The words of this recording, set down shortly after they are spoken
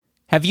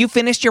Have you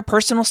finished your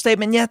personal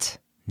statement yet?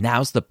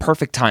 Now's the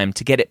perfect time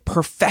to get it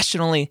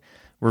professionally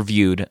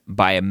reviewed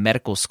by a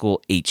medical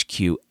school HQ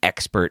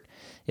expert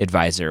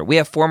advisor. We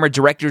have former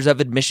directors of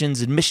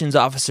admissions, admissions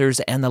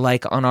officers, and the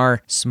like on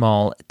our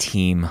small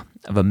team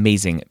of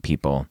amazing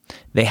people.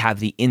 They have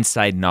the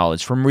inside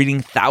knowledge from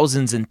reading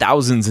thousands and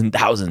thousands and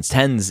thousands,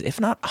 tens, if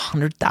not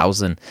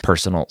 100,000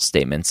 personal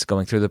statements,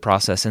 going through the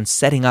process and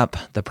setting up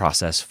the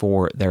process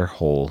for their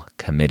whole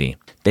committee.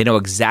 They know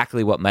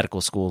exactly what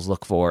medical schools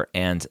look for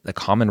and the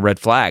common red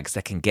flags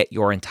that can get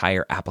your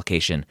entire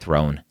application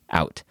thrown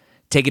out.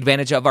 Take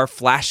advantage of our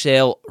flash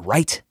sale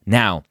right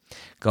now,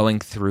 going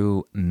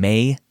through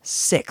May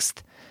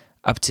 6th,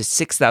 up to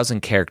 6,000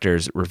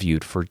 characters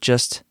reviewed for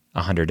just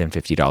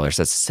 $150.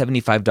 That's a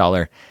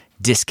 $75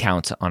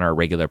 discount on our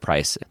regular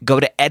price. Go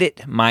to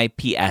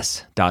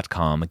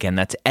editmyps.com. Again,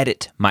 that's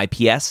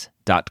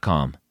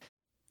editmyps.com.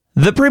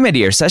 The Premed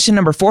Year, session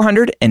number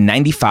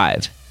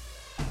 495.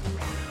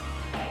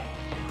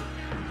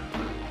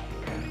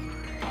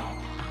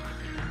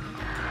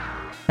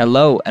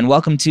 Hello, and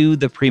welcome to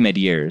the Premed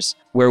Years,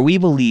 where we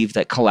believe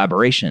that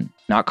collaboration,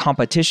 not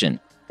competition,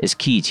 is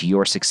key to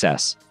your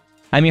success.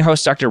 I'm your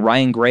host, Dr.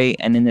 Ryan Gray,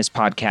 and in this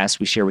podcast,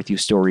 we share with you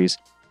stories,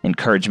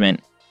 encouragement,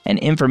 and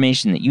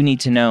information that you need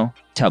to know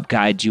to help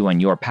guide you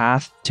on your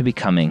path to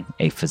becoming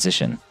a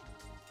physician.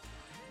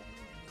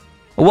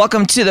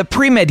 Welcome to the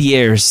Premed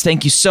Years.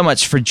 Thank you so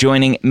much for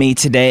joining me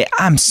today.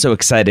 I'm so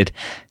excited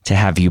to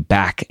have you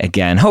back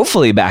again,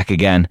 hopefully back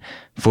again,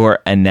 for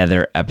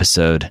another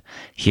episode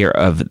here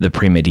of the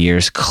Premed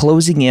Years,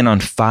 closing in on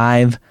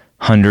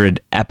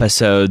 500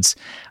 episodes,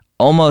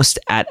 almost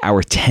at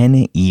our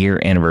 10-year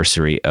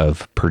anniversary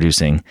of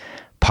producing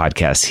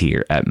podcasts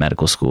here at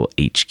Medical School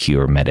HQ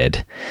or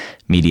MedEd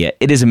Media.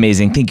 It is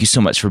amazing. Thank you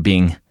so much for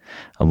being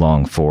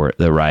along for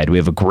the ride. We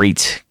have a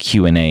great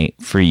Q&A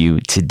for you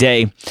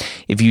today.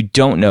 If you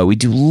don't know, we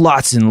do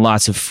lots and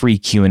lots of free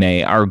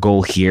Q&A. Our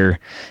goal here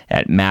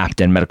at MAPT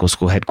and Medical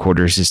School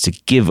headquarters is to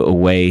give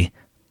away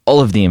all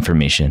of the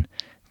information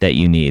that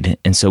you need.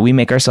 And so we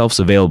make ourselves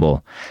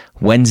available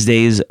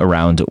Wednesdays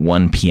around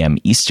 1 p.m.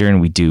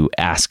 Eastern. We do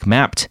Ask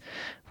MAPT,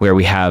 where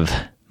we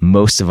have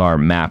most of our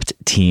MAPT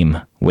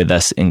team with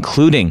us,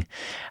 including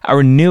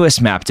our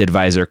newest MAPT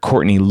advisor,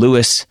 Courtney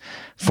Lewis,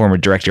 former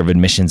director of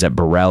admissions at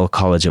Burrell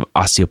College of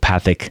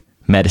Osteopathic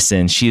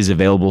Medicine. She is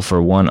available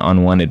for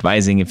one-on-one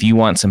advising if you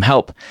want some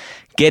help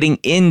getting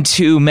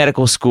into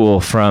medical school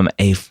from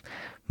a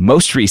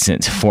most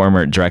recent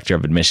former director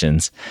of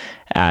admissions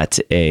at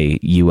a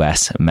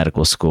U.S.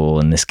 medical school,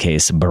 in this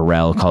case,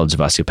 Burrell College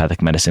of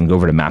Osteopathic Medicine. Go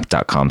over to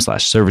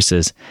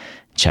map.com/services.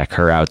 Check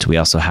her out. We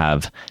also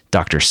have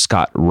Dr.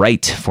 Scott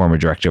Wright, former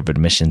director of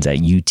admissions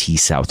at UT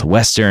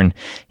Southwestern.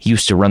 He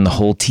used to run the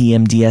whole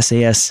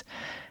TMDSAS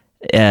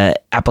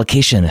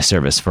application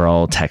service for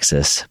all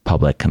Texas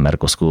public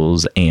medical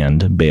schools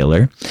and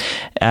Baylor.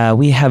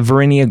 We have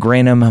Verinia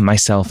Granum,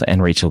 myself,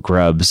 and Rachel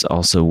Grubbs,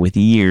 also with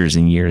years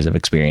and years of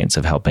experience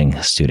of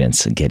helping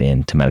students get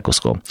into medical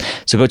school.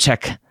 So go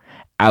check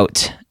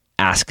out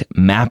Ask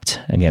MAPT,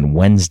 again,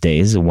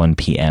 Wednesdays, 1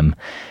 p.m.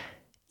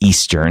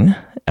 Eastern,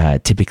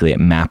 typically at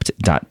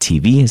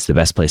mappd.tv is the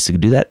best place to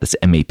do that. That's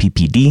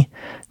mappd.tv.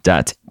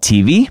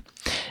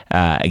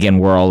 Again,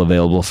 we're all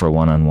available for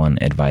one-on-one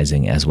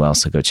advising as well,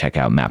 so go check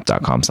out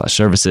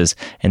map.com/services.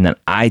 And then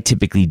I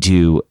typically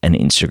do an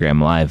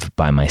Instagram Live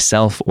by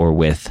myself or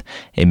with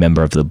a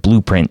member of the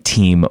Blueprint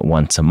team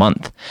once a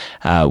month.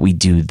 We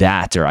do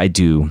that, or I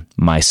do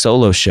my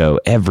solo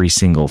show every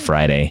single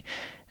Friday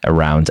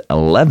around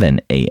 11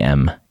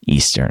 a.m.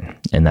 Eastern,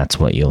 and that's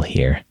what you'll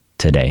hear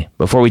today.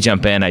 Before we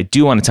jump in, I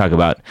do want to talk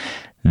about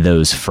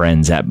those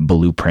friends at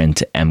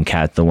Blueprint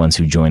MCAT, the ones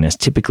who join us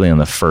typically on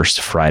the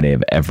first Friday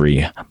of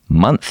every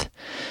month.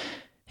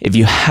 If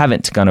you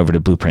haven't gone over to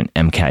Blueprint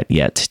MCAT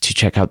yet to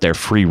check out their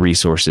free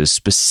resources,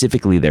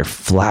 specifically their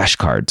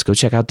flashcards, go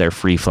check out their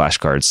free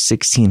flashcards,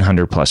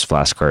 1,600 plus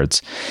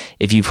flashcards.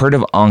 If you've heard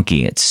of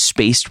Anki, it's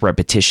spaced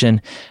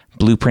repetition.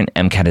 Blueprint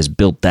MCAT has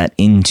built that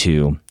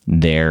into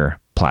their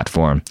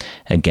platform.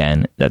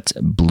 Again, that's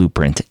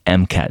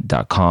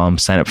blueprintmcat.com.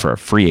 Sign up for a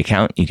free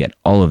account. You get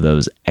all of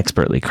those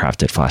expertly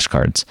crafted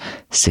flashcards,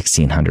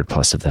 1,600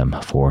 plus of them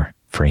for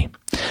free.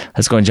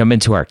 Let's go and jump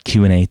into our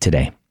Q&A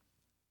today.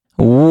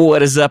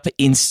 What is up,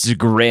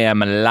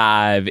 Instagram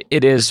Live?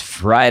 It is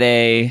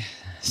Friday,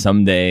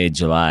 someday,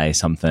 July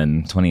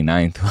something,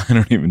 29th. I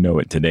don't even know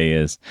what today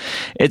is.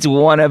 It's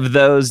one of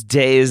those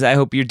days. I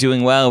hope you're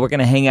doing well. We're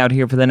going to hang out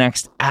here for the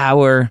next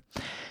hour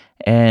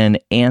and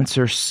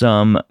answer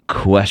some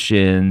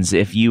questions.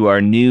 If you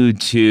are new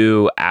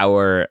to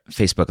our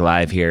Facebook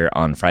Live here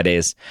on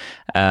Fridays,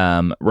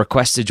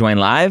 request to join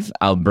live.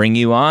 I'll bring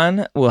you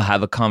on. We'll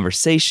have a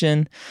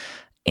conversation,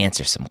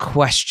 answer some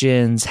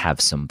questions, have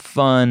some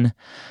fun,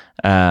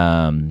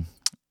 and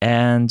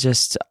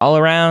just all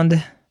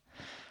around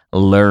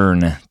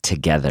learn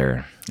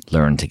together.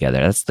 Learn together.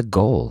 That's the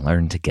goal.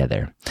 Learn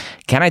together.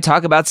 Can I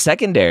talk about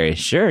secondaries?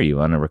 Sure. You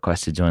want to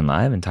request to join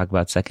live and talk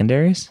about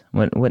secondaries?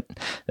 What?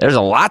 There's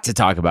a lot to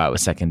talk about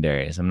with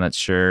secondaries. I'm not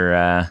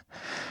sure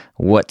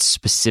what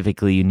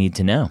specifically you need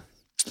to know.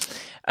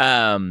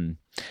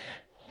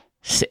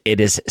 It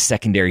is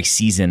secondary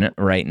season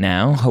right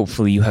now.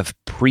 Hopefully you have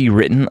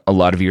pre-written a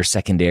lot of your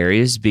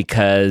secondaries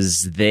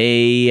because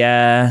they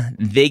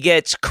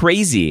get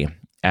crazy,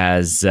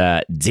 as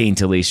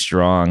Daintily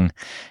Strong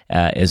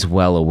is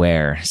well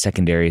aware.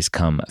 Secondaries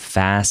come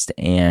fast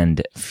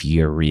and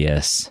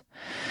furious.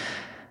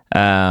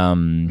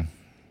 Right,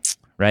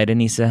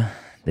 Anissa?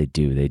 They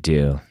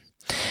do.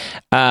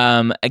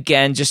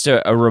 Again, just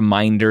a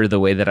reminder, the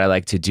way that I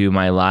like to do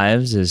my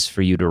lives is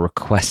for you to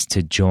request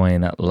to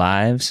join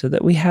live so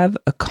that we have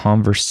a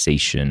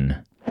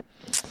conversation.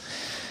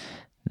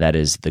 That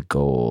is the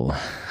goal.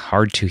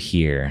 Hard to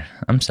hear.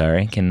 I'm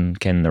sorry. Can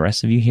the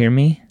rest of you hear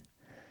me?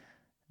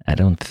 I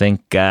don't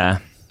think I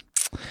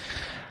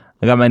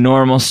got my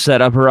normal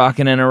setup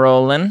rocking and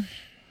rolling.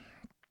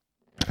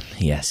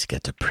 Yes,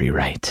 get to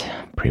pre-write.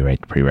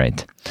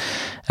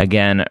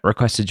 Again,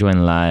 request to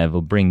join live.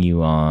 We'll bring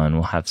you on.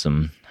 We'll have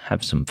some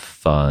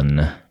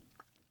fun.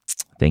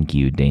 Thank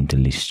you,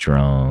 Daintily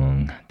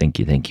Strong. Thank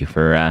you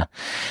for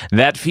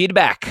that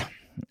feedback.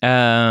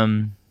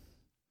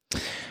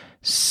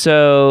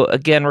 So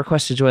again,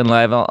 request to join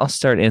live. I'll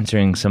start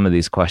answering some of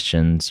these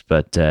questions,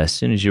 but as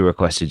soon as you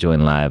request to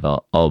join live,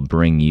 I'll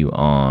bring you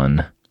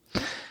on.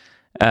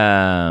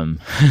 Don't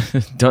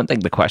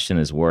think the question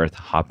is worth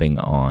hopping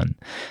on.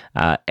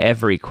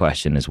 Every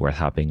question is worth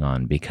hopping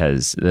on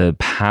because the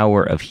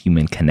power of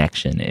human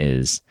connection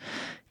it's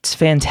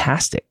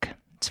fantastic.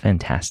 It's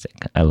fantastic.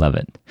 I love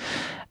it.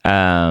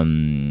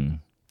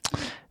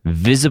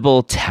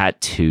 Visible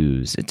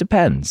tattoos. It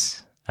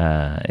depends.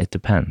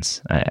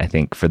 I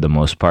think for the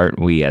most part,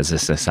 we as a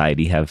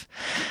society have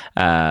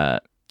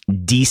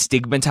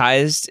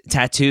destigmatized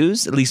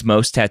tattoos. At least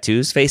most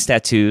tattoos. Face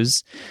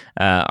tattoos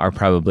are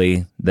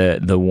probably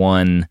the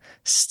one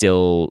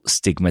still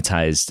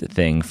stigmatized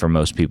thing for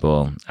most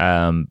people.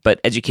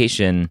 But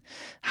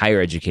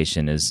higher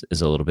education is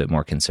a little bit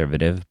more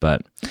conservative.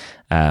 But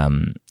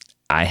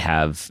I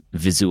have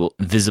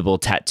visible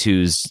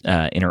tattoos,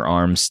 inner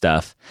arm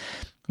stuff.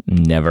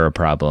 Never a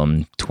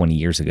problem 20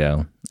 years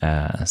ago.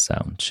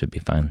 So it should be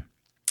fine.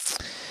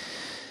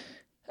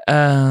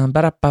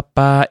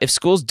 If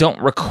schools don't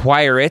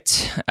require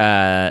it,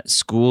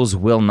 schools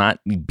will not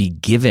be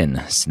given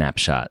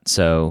Snapshot.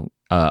 So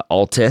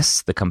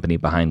Altus, the company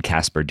behind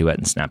Casper, Duet,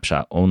 and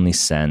Snapshot, only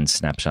sends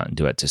Snapshot and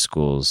Duet to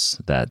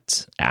schools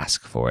that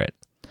ask for it.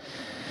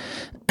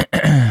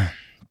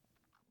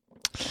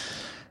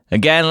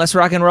 Again, let's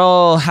rock and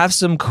roll. Have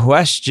some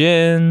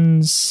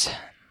questions.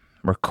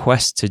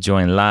 Request to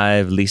join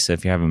live. Lisa,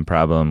 if you're having a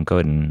problem, go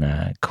ahead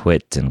and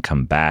quit and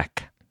come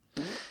back.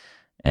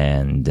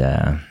 And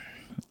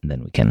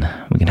then we can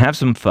have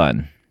some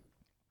fun.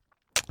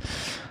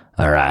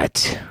 All right.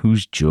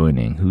 Who's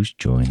joining?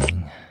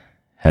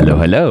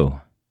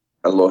 Hello.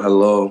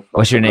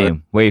 What's your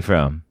name? Where are you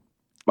from?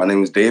 My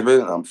name is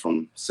David. I'm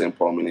from St.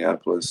 Paul,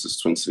 Minneapolis.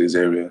 It's Twin Cities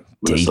area,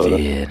 Minnesota.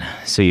 David.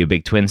 So you a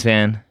big Twins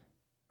fan?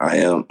 I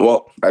am.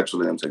 Well,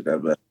 actually, I'm taking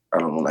that back. I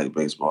don't like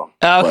baseball.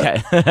 Oh,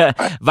 okay.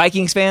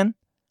 Vikings fan?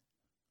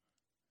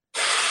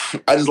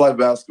 I just like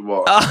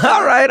basketball.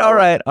 All right.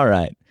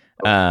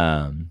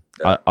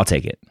 I'll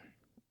take it.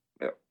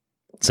 Yeah.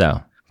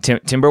 So,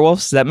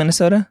 Timberwolves, is that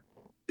Minnesota?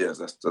 Yes,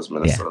 that's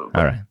Minnesota. Yeah.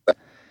 All right.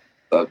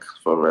 Stuck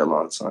for a very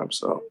long time,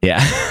 so. Yeah.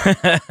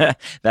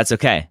 That's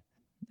okay.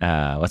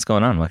 What's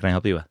going on? What can I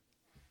help you with?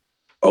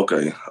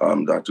 Okay,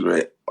 Dr.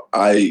 Gray.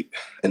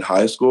 In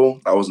high school,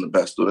 I wasn't the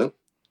best student.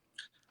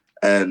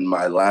 And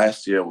my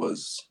last year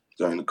was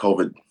during the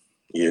COVID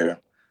year.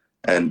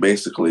 And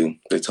basically,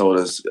 they told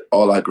us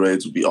all our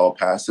grades would be all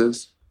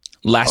passes.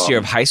 Last year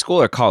of high school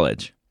or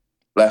college?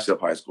 Last year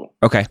of high school.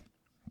 Okay.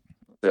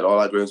 That all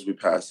our grades would be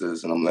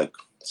passes. And I'm like,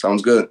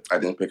 sounds good. I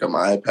didn't pick up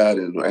my iPad,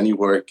 didn't do any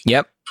work.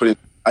 Yep.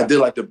 I did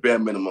like the bare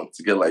minimum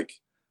to get like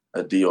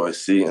a D or a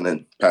C and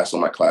then pass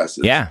on my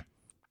classes. Yeah.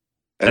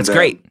 That's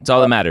great. It's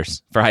all that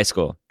matters for high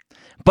school.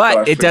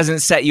 But it doesn't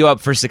set you up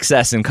for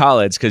success in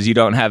college because you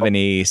don't have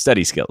any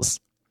study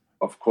skills.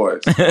 Of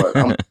course. But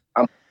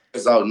I'm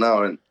out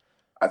now and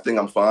I think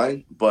I'm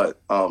fine. But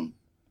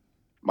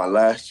my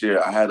last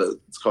year, I had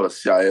it's called a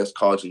CIS,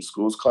 College and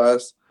Schools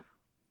class.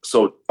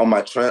 So on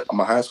my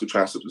high school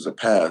transcript was a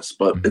pass,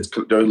 but it's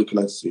directly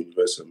connected to the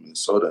University of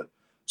Minnesota.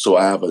 So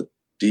I have a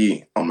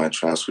D on my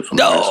transcript from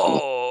high school.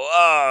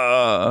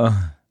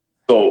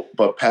 So,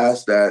 but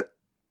past that,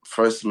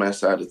 first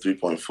semester I had a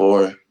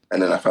 3.4,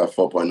 and then I've had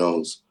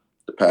 4.0s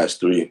the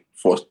past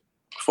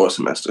four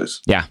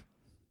semesters. Yeah.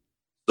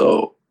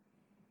 So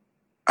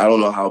I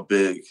don't know how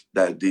big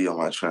that D on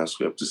my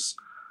transcript is.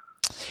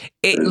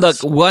 Look,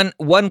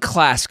 one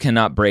class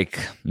cannot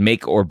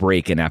make or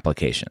break an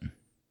application.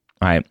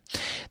 All right.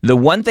 The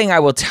one thing I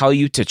will tell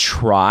you to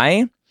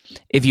try,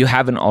 if you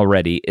haven't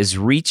already, is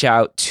reach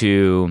out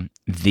to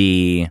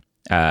the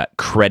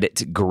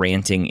credit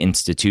granting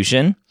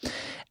institution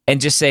and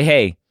just say,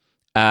 hey,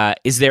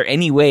 is there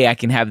any way I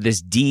can have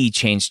this D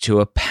changed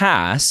to a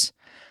pass?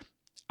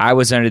 I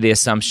was under the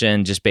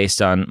assumption, just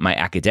based on my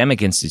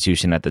academic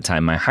institution at the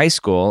time, my high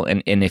school,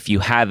 and if you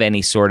have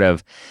any sort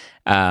of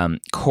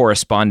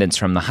correspondence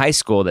from the high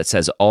school that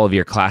says all of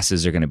your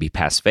classes are going to be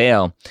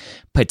pass-fail,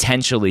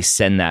 potentially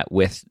send that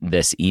with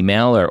this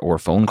email or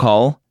phone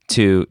call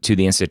to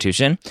the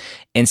institution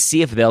and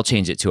see if they'll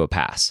change it to a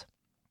pass.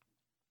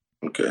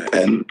 Okay.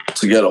 And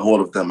to get a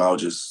hold of them, I'll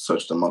just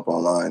search them up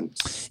online.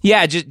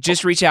 Yeah,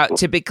 just reach out.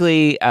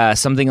 Typically,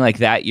 something like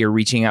that, you're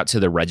reaching out to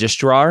the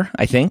registrar,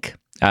 I think.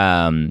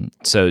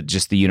 So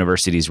just the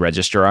university's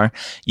registrar.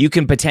 You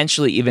can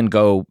potentially even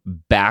go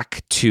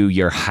back to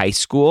your high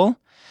school,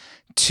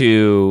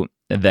 to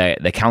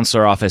the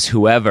counselor office,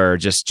 whoever,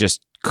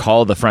 just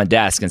call the front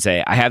desk and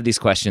say, I have these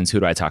questions. Who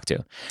do I talk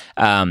to?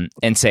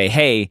 And say,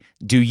 hey,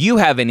 do you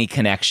have any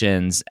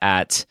connections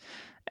at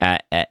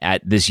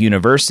this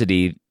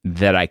university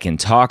that I can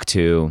talk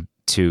to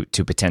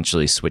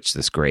potentially switch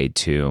this grade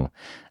to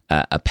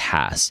a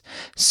pass?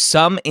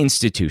 Some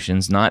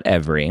institutions, not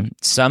every,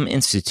 some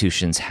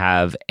institutions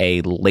have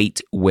a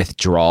late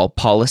withdrawal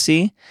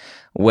policy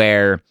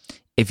where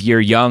if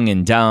you're young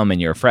and dumb and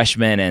you're a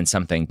freshman and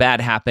something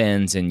bad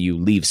happens and you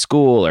leave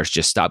school or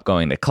just stop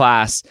going to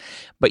class,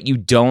 but you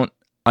don't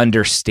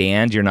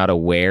understand, you're not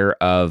aware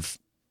of,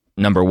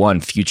 number one,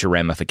 future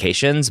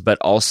ramifications, but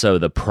also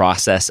the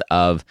process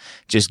of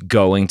just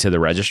going to the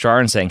registrar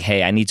and saying,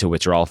 hey, I need to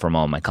withdraw from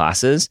all my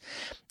classes.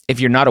 If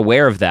you're not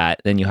aware of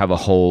that, then you have a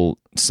whole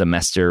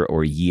semester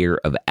or year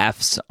of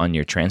Fs on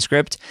your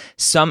transcript.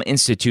 Some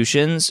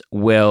institutions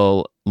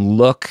will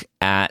look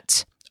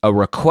at a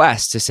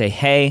request to say,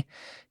 hey,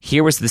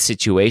 here was the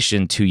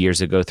situation 2 years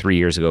ago, 3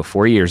 years ago,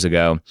 4 years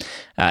ago,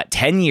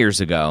 10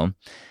 years ago.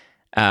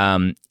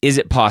 Is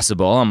it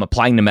possible? I'm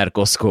applying to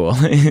medical school,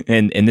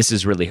 and this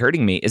is really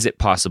hurting me. Is it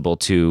possible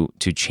to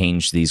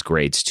change these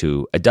grades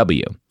to a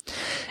W?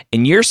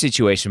 In your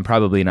situation,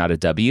 probably not a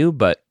W,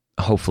 but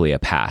hopefully a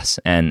pass.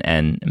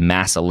 And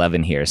Mass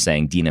 11 here is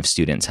saying Dean of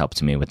Students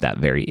helped me with that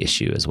very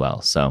issue as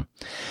well. So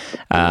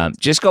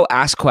just go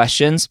ask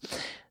questions.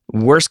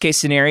 Worst case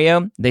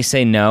scenario, they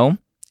say no,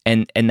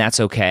 and that's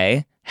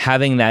okay.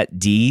 Having that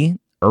D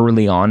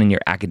early on in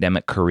your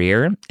academic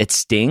career, it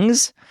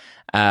stings.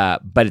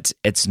 But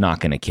it's not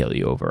going to kill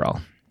you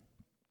overall.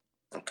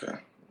 Okay.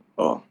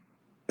 Oh,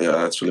 yeah,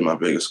 that's really my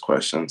biggest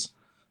questions.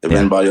 If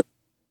anybody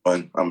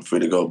else, I'm free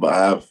to go, but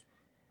I have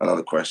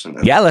another question.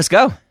 Yeah, let's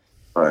go.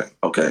 All right.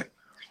 Okay.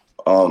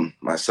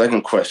 My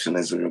second question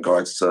is in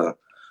regards to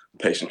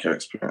patient care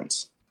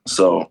experience.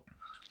 So,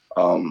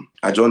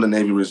 I joined the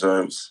Navy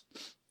Reserves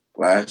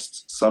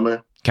last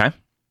summer. Okay.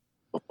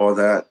 Before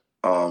that,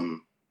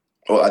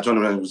 I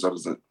joined the Navy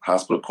Reserves as a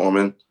hospital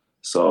corpsman.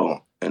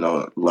 So,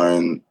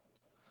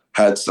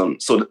 had some.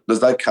 So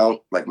does that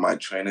count, like my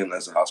training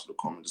as a hospital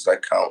corpsman? Does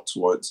that count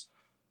towards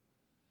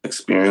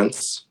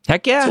experience?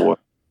 Heck yeah.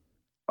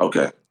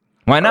 Okay.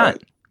 Why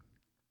not?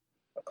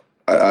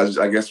 Right.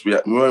 I guess we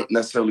weren't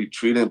necessarily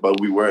treating,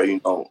 but we were, we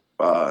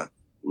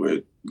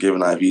were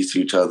giving IVs to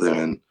each other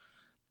and.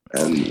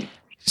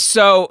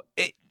 So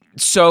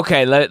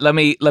okay. Let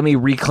me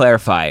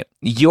re-clarify.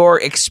 Your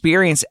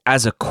experience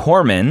as a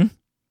corpsman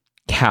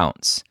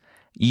counts.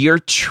 Your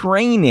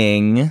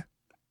training,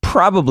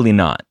 probably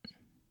not.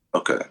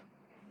 Okay,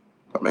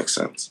 that makes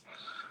sense.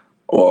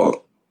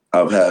 Well,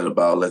 I've had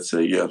about, let's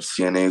say, you have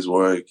CNA's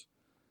work.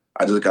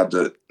 I just got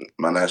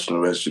my national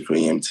registry for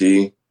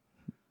EMT.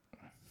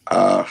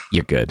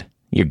 You're good.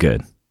 You're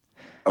good.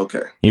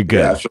 Okay. You're good.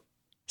 Yeah,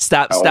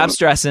 Stop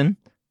stressing.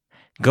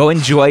 Go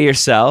enjoy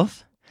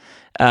yourself.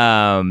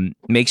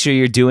 Make sure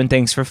you're doing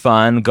things for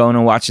fun. Going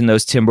and watching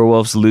those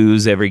Timberwolves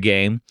lose every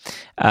game.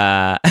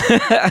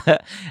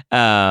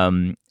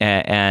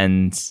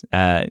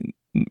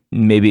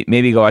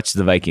 Maybe go watch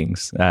the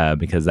Vikings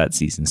because that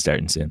season's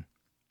starting soon.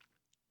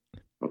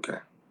 Okay.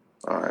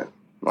 All right.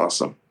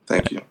 Awesome.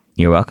 Thank you.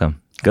 You're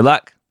welcome. Good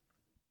luck.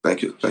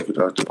 Thank you. Thank you,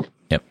 Doctor.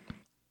 Yep.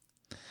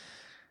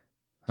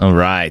 All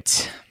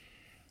right.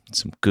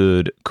 Some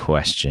good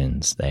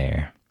questions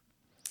there.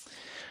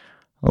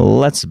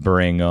 Let's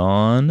bring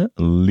on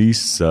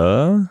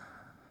Lisa.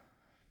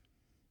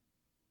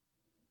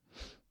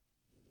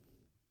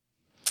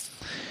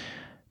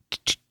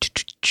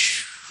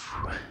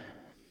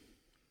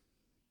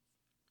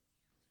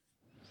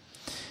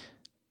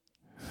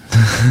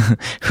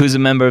 Who's a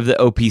member of the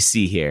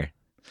OPC here?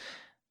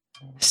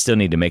 Still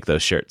need to make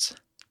those shirts.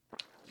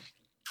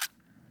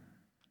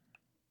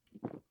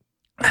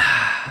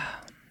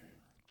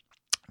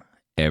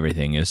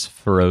 Everything is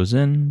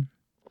frozen.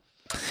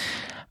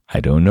 I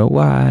don't know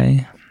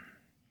why.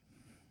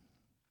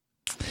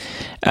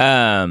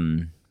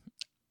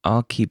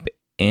 I'll keep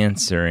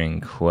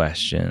answering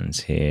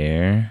questions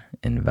here.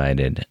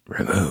 Invited,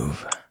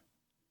 remove.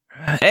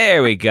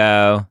 There we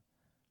go.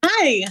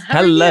 Hi.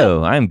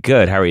 Hello. I'm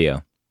good. How are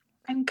you?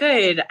 I'm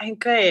good.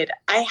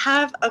 I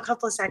have a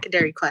couple of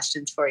secondary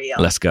questions for you.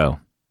 Let's go.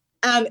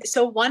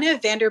 So one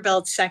of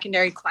Vanderbilt's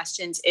secondary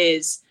questions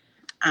is,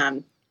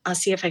 I'll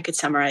see if I could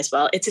summarize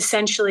well. It's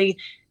essentially,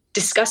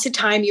 discuss a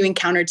time you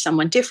encountered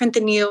someone different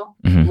than you.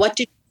 Mm-hmm. What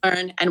did you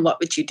learn and what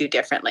would you do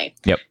differently?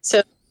 Yep.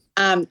 So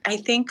I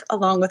think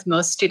along with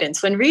most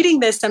students, when reading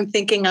this, I'm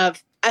thinking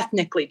of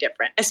ethnically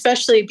different,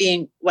 especially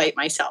being white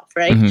myself,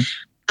 right?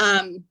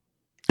 Mm-hmm.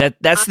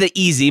 That's the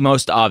easy,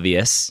 most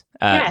obvious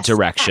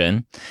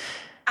direction.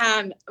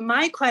 Yeah.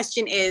 My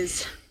question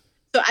is,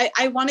 so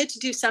I wanted to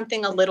do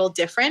something a little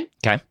different.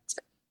 Okay.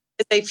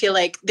 I feel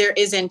like there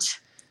isn't,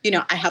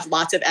 I have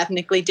lots of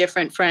ethnically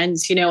different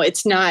friends.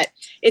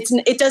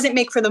 It doesn't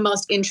make for the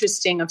most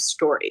interesting of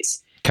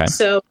stories. Okay.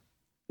 So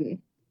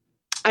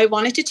I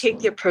wanted to take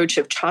the approach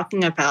of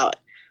talking about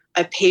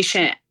a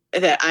patient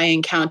that I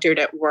encountered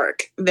at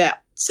work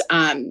that's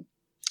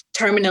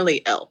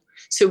terminally ill.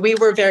 So we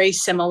were very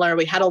similar.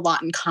 We had a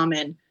lot in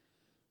common,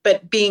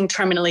 but being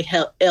terminally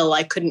ill,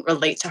 I couldn't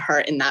relate to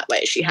her in that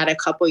way. She had a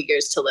couple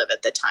years to live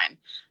at the time.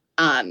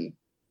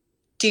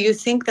 Do you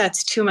think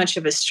that's too much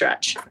of a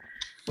stretch?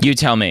 You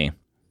tell me.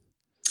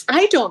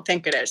 I don't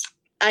think it is.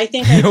 I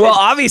think well,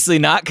 obviously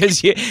not,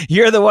 because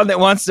you're the one that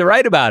wants to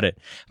write about it.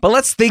 But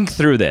let's think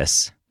through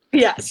this.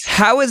 Yes.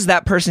 How is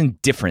that person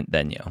different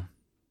than you?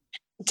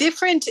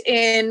 Different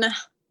in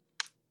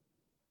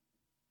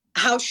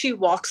how she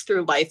walks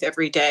through life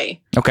every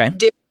day. Okay.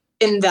 Different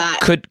in that.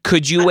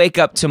 Could you wake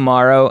up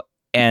tomorrow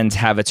and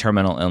have a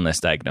terminal illness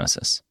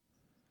diagnosis?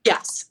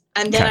 Yes.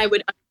 And then I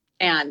would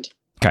understand.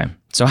 Okay.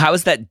 So how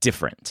is that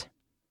different?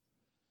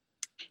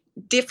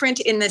 Different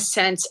in the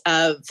sense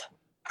of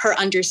her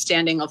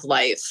understanding of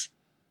life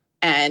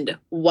and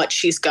what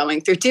she's going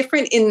through.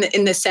 Different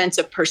in the sense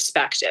of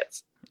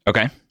perspective.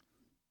 Okay.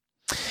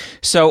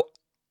 So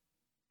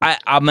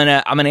I'm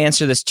gonna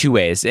answer this two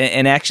ways,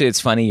 and actually,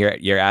 it's funny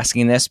you're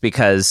asking this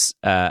because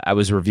I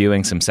was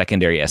reviewing some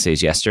secondary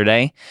essays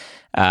yesterday,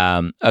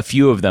 a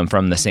few of them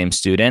from the same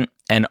student,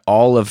 and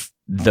all of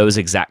those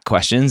exact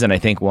questions, and I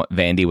think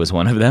Vandy was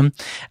one of them.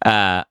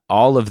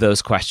 All of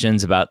those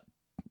questions about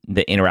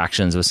the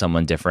interactions with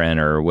someone different,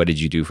 or what did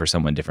you do for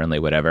someone differently,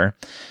 whatever,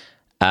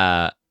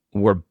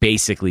 were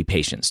basically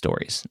patient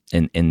stories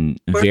in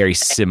very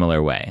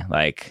similar way.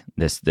 Like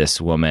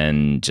this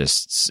woman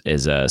just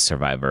is a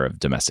survivor of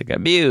domestic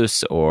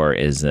abuse, or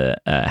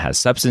has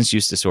substance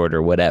use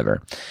disorder,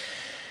 whatever.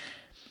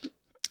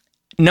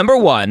 Number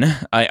one,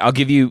 I'll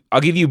give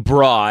you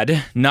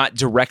broad, not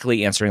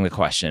directly answering the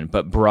question,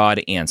 but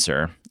broad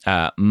answer.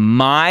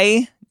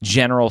 My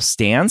general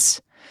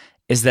stance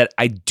is that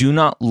I do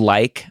not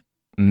like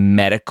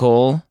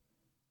medical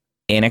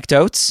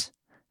anecdotes,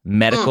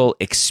 medical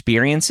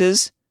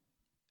experiences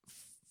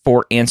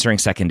for answering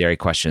secondary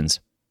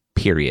questions,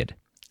 period.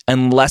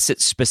 Unless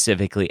it's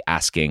specifically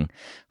asking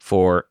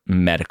for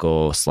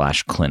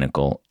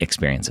medical/clinical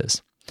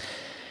experiences.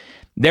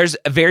 There's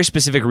a very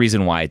specific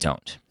reason why I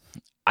don't.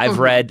 I've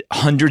read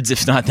hundreds,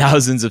 if not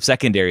thousands, of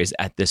secondaries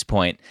at this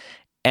point,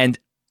 and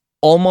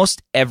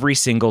almost every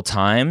single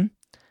time,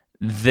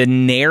 the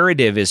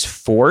narrative is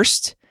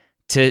forced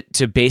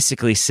to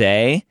basically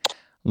say,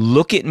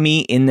 look at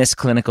me in this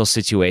clinical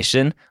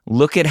situation.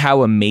 Look at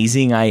how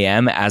amazing I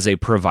am as a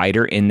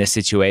provider in this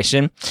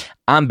situation.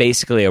 I'm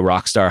basically a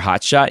rock star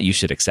hotshot. You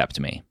should accept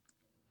me.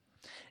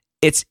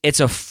 It's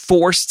a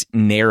forced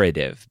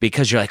narrative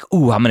because you're like,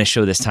 ooh, I'm going to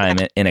show this time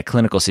in a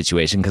clinical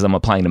situation because I'm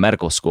applying to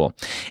medical school.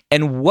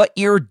 And what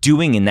you're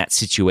doing in that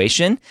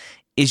situation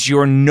is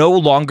you're no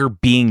longer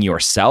being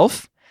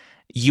yourself.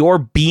 You're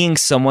being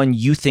someone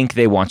you think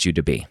they want you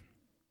to be.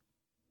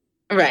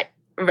 Right.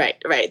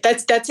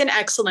 That's an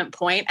excellent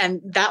point.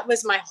 And that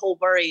was my whole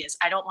worry is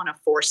I don't want to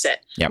force it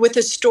with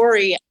a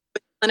story,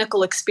 with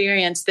clinical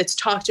experience that's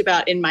talked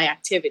about in my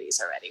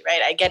activities already,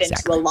 right? I get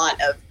into a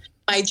lot of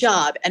my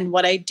job and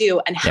what I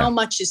do and how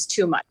much is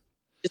too much,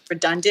 is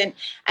redundant,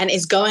 and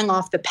is going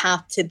off the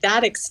path to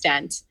that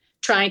extent,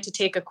 trying to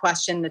take a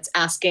question that's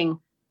asking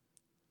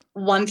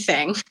one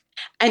thing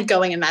and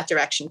going in that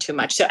direction too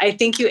much. So I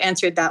think you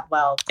answered that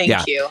well.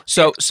 Thank you.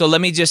 So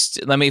let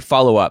me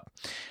follow up.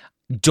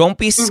 Don't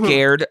be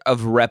scared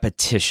of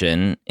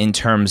repetition in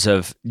terms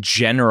of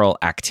general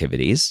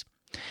activities.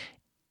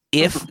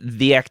 If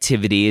the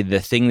activity,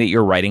 the thing that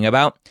you're writing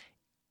about,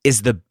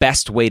 is the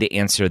best way to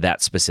answer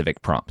that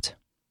specific prompt.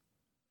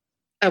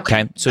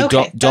 Okay. So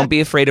don't be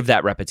afraid of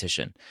that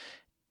repetition.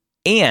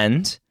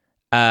 And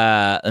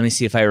let me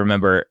see if I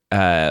remember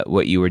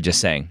what you were just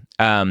saying.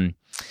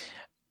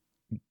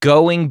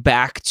 Going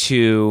back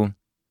to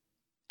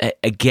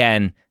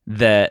again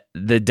the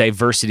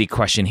diversity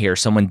question here,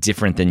 someone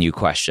different than you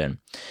question.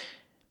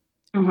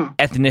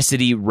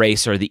 Ethnicity,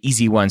 race are the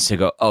easy ones to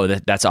go, oh,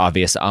 that's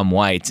obvious. I'm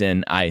white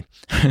and I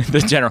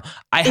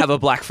have a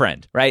black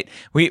friend, right?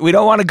 We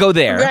don't want to go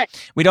there.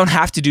 Right. We don't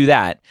have to do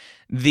that.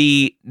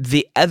 The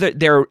other,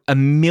 there are a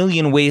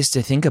million ways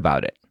to think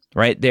about it,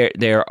 right?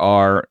 There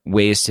are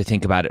ways to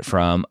think about it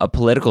from a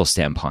political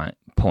standpoint,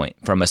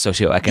 from a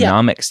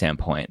socioeconomic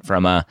standpoint,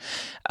 from a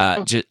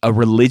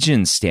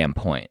religion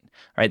standpoint.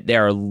 Right?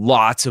 There are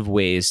lots of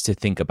ways to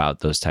think about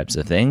those types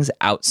of things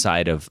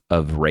outside of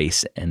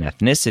race and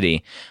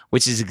ethnicity,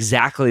 which is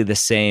exactly the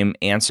same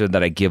answer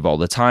that I give all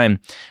the time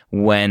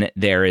when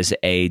there is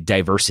a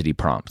diversity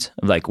prompt.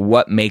 Like,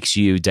 what makes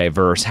you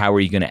diverse? How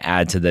are you going to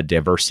add to the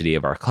diversity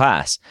of our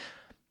class?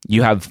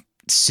 You have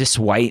cis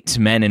white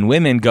men and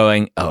women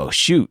going, oh,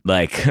 shoot,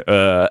 like,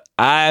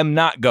 I'm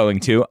not going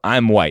to,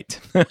 I'm white.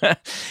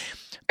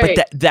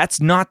 But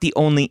that's not the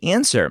only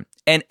answer.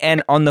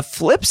 And on the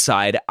flip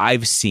side,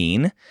 I've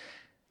seen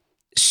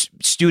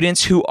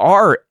students who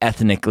are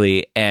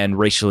ethnically and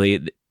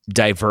racially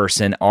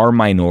diverse and are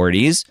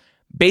minorities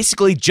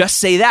basically just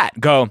say that.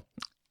 Go,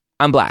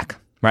 I'm black,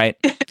 right?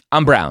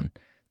 I'm brown.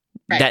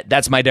 Right.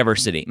 That's my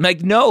diversity.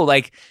 Like, no,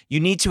 like you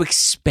need to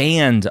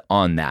expand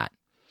on that.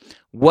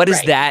 What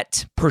does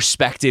that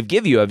perspective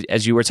give you,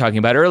 as you were talking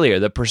about earlier,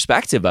 the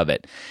perspective of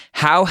it?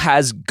 How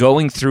has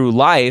going through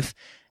life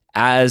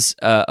as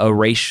a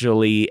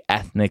racially,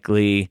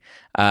 ethnically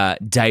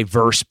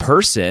diverse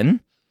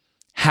person,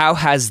 how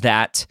has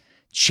that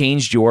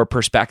changed your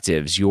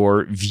perspectives,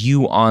 your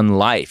view on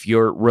life,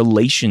 your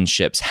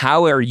relationships?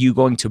 How are you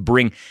going to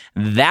bring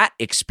that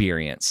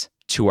experience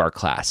to our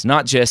class?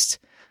 Not just,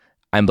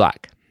 I'm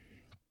black.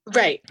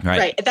 Right.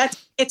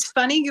 It's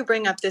funny you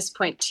bring up this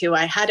point too.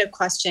 I had a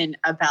question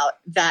about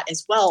that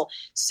as well.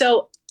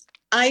 So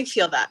I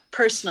feel that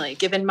personally,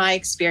 given my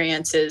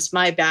experiences,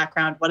 my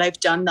background, what I've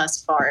done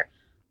thus far,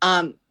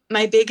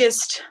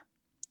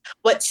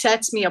 what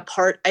sets me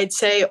apart, I'd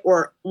say,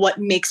 or what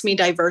makes me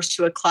diverse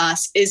to a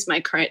class is my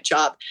current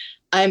job.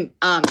 I'm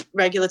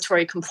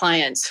regulatory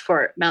compliance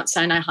for Mount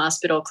Sinai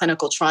Hospital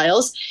clinical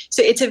trials.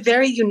 So it's a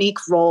very unique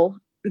role.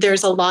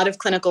 There's a lot of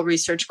clinical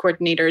research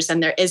coordinators,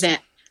 and there isn't.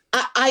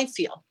 I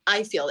feel,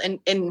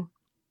 and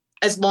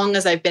as long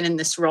as I've been in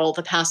this role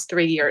the past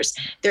 3 years,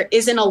 there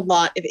isn't a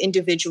lot of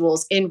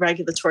individuals in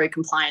regulatory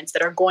compliance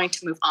that are going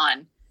to move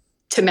on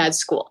to med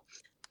school.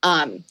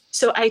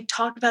 So I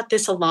talk about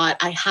this a lot.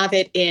 I have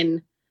it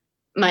in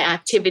my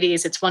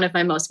activities. It's one of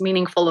my most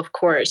meaningful, of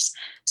course.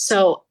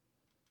 So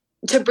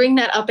to bring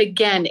that up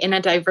again in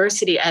a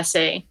diversity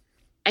essay,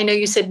 I know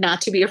you said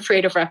not to be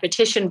afraid of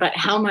repetition, but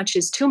how much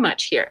is too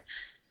much here?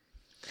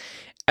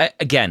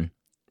 Again,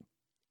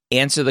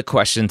 answer the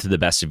question to the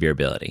best of your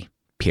ability,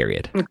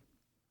 period.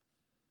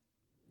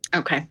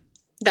 Okay.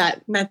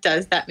 That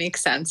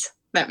makes sense.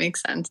 That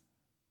makes sense.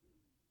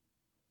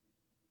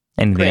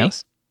 Anything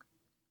else?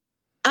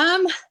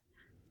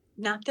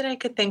 Not that I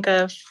could think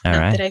of. All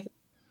right.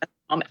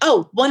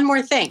 Oh, one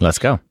more thing. Let's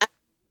go.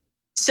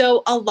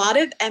 So a lot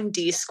of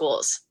MD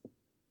schools,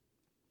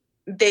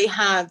 they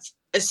have,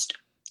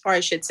 or I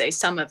should say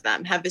some of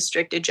them have a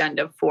strict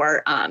agenda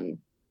for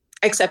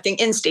accepting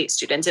in-state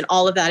students, and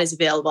all of that is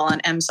available on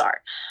MSAR.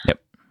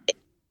 Yep.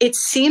 It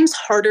seems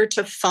harder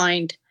to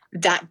find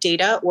that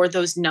data or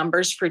those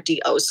numbers for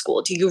DO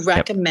school. Do you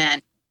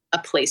recommend a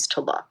place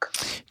to look?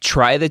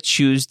 Try the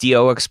Choose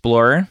DO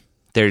Explorer.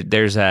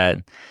 There's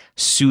a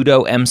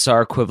pseudo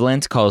MSAR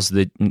equivalent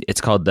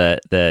it's called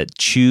the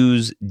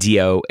Choose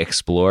DO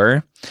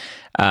Explorer.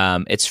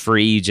 It's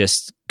free. You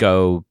just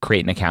go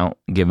create an account,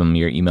 give them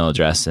your email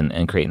address,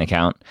 and create an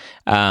account.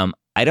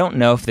 I don't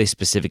know if they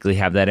specifically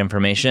have that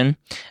information.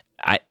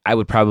 I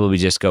would probably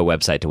just go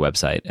website to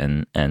website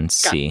and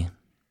see.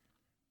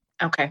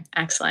 Okay,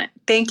 excellent.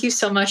 Thank you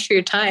so much for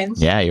your time.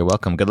 Yeah, you're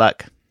welcome. Good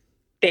luck.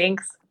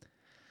 Thanks.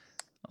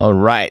 All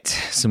right.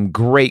 Some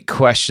great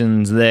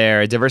questions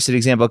there. A diversity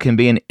example can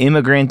be an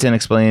immigrant and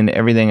explain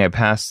everything I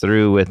passed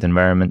through with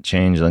environment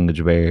change,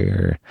 language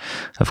barrier.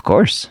 Of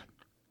course.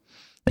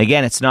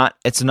 Again, it's not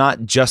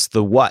just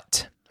the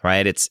what,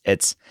 right?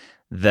 It's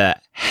the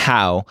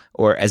how,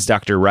 or as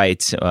Dr.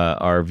 Wright,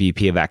 our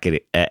VP of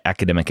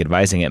academic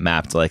advising at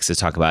MAPT, likes to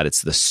talk about,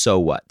 it's the so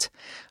what.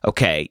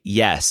 Okay,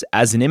 yes,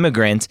 as an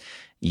immigrant,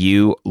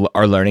 you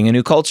are learning a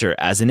new culture.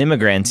 As an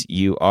immigrant,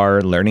 you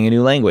are learning a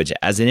new language.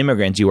 As an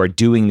immigrant, you are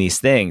doing these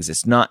things.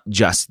 It's not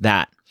just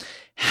that.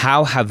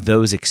 How have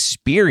those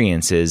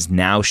experiences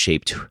now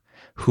shaped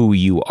who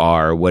you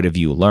are? What have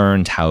you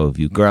learned? How have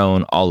you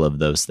grown? All of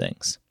those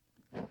things.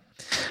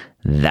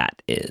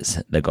 That is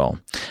the goal.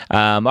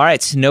 All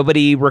right.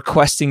 Nobody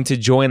requesting to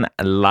join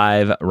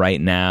live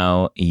right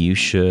now. You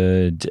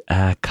should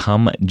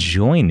come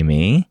join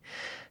me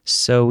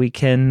so we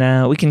can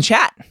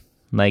chat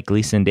like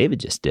Lisa and David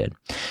just did.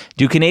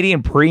 Do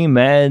Canadian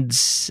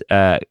pre-meds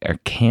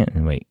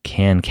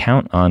can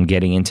count on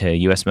getting into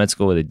U.S. med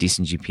school with a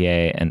decent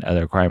GPA and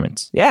other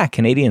requirements? Yeah,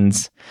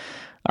 Canadians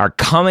are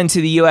coming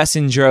to the U.S.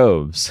 in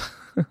droves.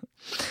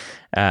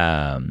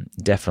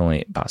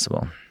 Definitely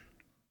possible.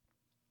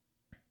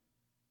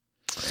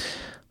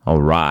 All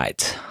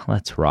right,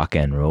 let's rock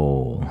and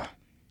roll.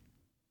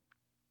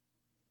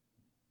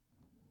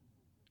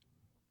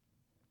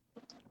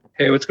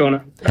 Hey, what's going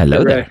on?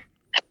 Hello there.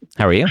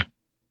 How are you?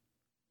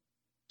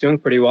 Doing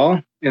pretty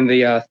well in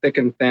the thick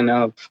and thin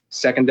of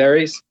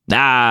secondaries.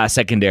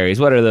 Secondaries.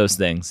 What are those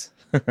things?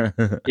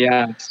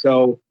 Yeah.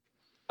 So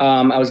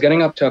I was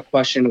getting up to a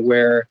question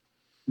where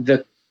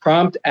the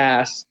prompt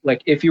asks,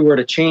 like, if you were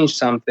to change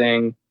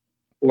something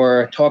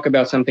or talk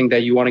about something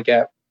that you want to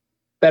get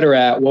better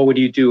at, what would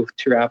you do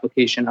to your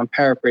application? I'm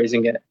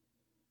paraphrasing it.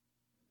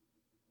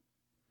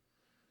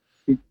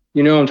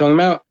 You know what I'm talking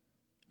about?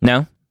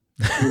 No.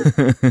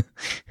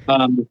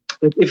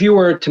 If you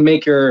were to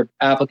make your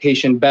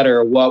application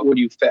better, what would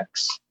you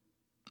fix?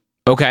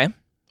 Okay.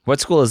 What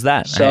school is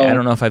that? So, I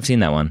don't know if I've seen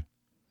that one.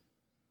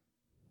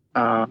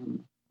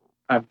 I'm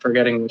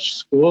forgetting which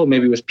school.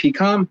 Maybe it was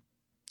PCOM.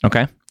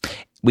 Okay.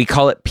 We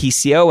call it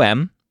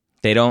PCOM.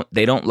 They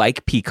don't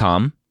like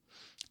PCOM.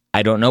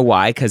 I don't know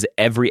why, because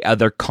every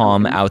other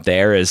com out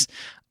there is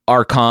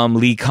RCOM,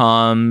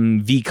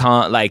 LECOM,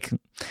 VCOM. Like,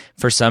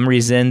 for some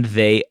reason,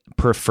 they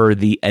prefer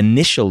the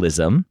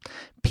initialism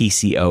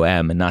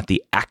PCOM and not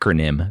the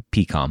acronym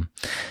PCOM.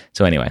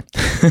 So anyway,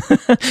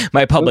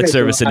 my public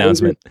service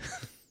announcement.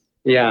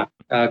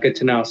 Good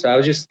to know. So I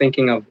was just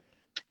thinking of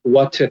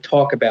what to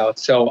talk about.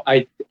 So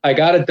I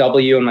got a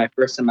W in my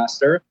first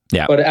semester.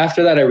 Yeah. But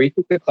after that, I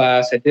retook the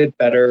class. I did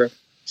better.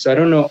 So I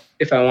don't know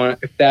if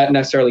that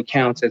necessarily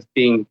counts as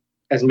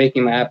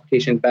making my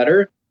application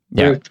better.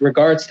 Yeah. With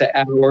regards to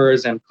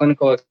hours and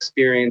clinical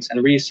experience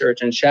and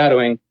research and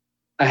shadowing,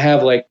 I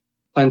have like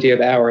plenty of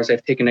hours.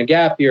 I've taken a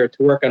gap year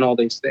to work on all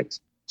these things.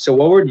 So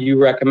what would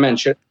you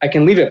recommend? I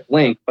can leave it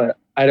blank, but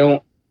I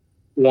don't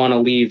want to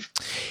leave.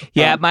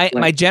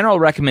 My general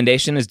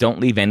recommendation is don't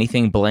leave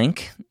anything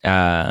blank,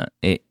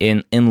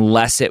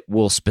 unless it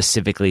will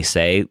specifically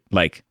say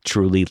like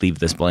truly leave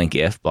this blank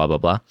if blah blah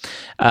blah.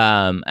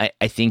 I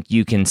think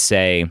you can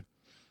say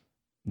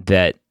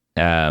that.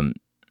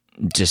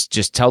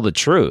 Just tell the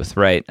truth,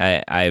 right?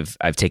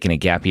 I've taken a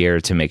gap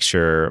year to make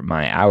sure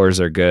my hours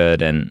are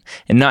good, and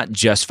not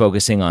just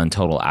focusing on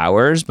total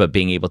hours, but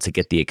being able to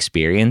get the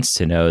experience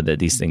to know that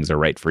these things are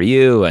right for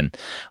you and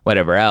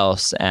whatever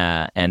else,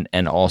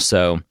 and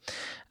also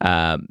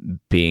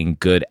being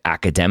good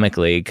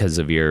academically because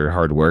of your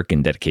hard work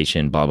and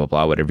dedication, blah blah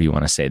blah, whatever you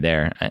want to say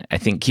there. I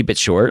think keep it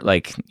short.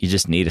 Like, you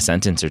just need a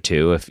sentence or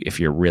two if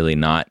you're really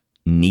not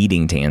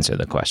needing to answer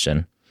the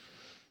question.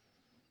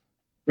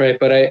 Right,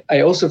 but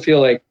I also feel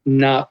like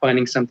not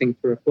finding something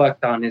to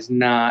reflect on is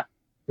not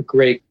a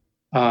great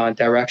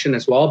direction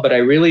as well. But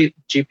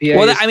GPA.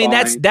 Well, I mean,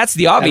 that's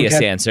the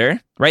obvious answer,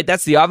 right?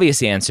 That's the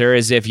obvious answer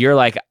is if you're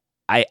like,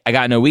 I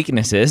got no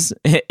weaknesses,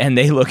 and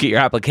they look at your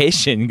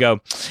application and go,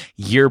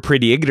 you're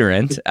pretty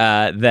ignorant,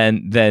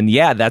 then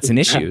yeah, that's an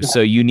issue.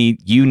 So you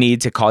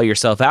need to call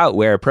yourself out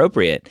where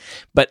appropriate.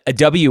 But a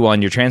W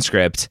on your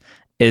transcript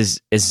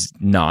is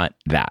not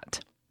that.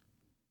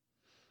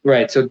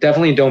 Right. So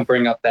definitely don't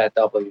bring up that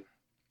W.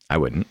 I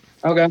wouldn't.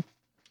 Okay.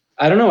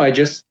 I don't know. I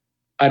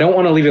don't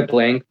want to leave it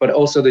blank, but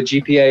also the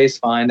GPA is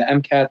fine. The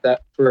MCAT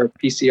that for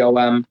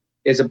PCOM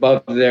is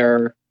above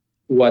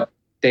what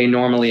they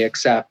normally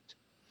accept.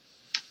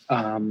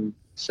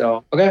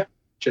 So, okay.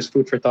 Just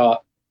food for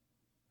thought.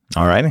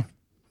 All righty.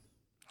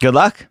 Good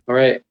luck. All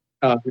right.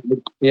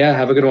 Yeah.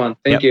 Have a good one.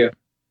 Thank you.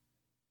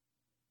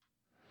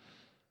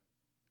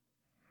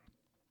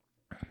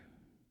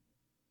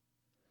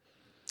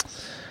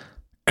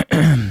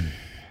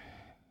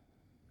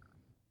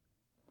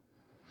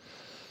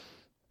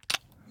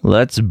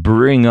 Let's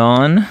bring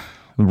on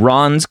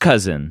Ron's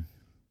cousin,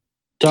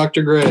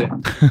 Dr. Gray.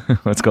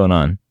 What's going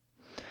on?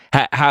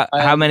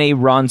 How many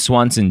Ron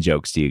Swanson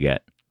jokes do you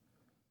get?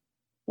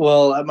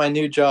 Well, at my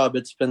new job,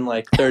 it's been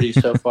like 30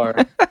 so far.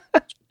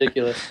 It's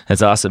ridiculous.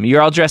 That's awesome.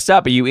 You're all dressed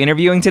up. Are you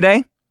interviewing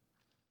today?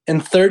 In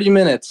 30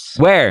 minutes.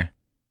 Where?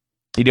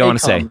 You don't want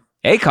to say.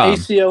 ACOM.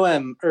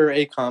 ACOM or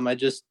ACOM. I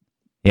just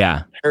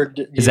heard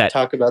you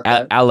talk about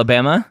that.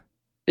 Alabama?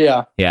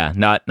 Yeah. Yeah,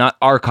 not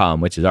RCOM,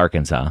 which is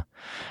Arkansas.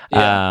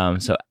 Yeah.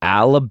 So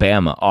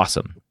Alabama,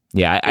 awesome.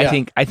 Yeah,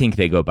 I think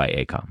they go by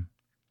ACOM.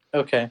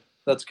 Okay,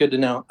 that's good to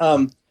know.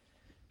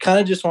 Kind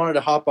of just wanted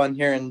to hop on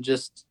here and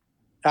just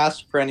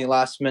ask for any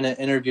last minute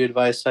interview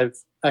advice. I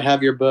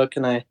have your book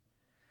and I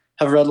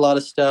have read a lot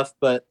of stuff,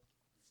 but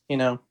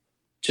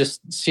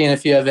just seeing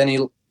if you have any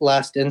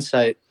last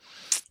insight.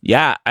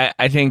 Yeah,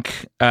 I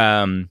think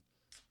the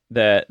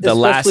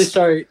especially,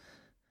 sorry.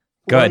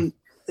 Go ahead.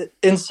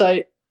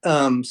 Insight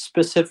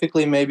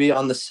specifically maybe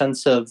on the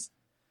sense of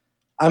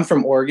I'm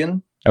from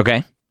Oregon.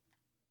 Okay.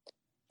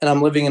 And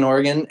I'm living in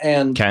Oregon,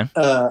 and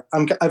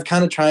I've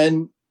kind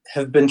of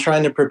have been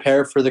trying to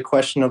prepare for the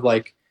question of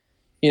like,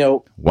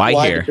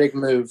 why here? The big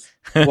move?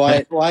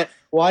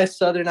 Why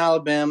Southern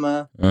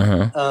Alabama?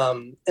 Uh-huh.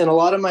 And a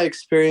lot of my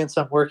experience,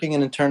 I'm working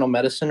in internal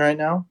medicine right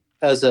now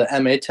as a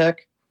MA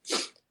tech,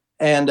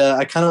 and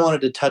I kind of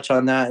wanted to touch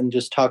on that and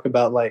just talk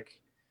about like,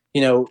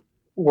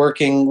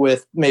 working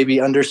with maybe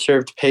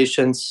underserved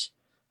patients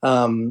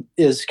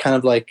is kind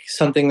of like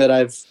something that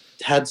I've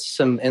had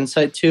some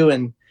insight to,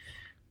 and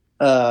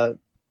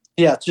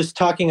just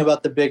talking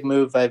about the big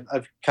move,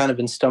 I've kind of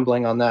been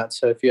stumbling on that.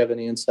 So if you have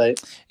any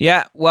insight.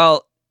 Yeah,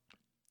 well,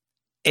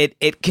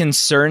 it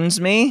concerns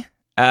me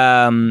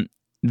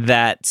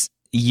that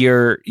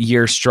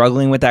you're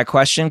struggling with that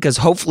question, because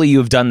hopefully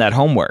you've done that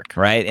homework,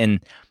 right?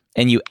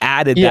 And you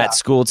added that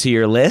school to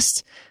your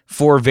list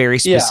for very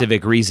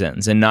specific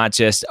reasons, and not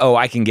just,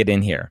 I can get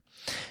in here,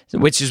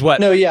 which is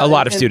what a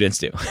lot of students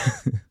do.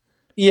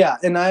 Yeah,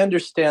 and I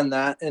understand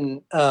that,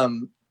 and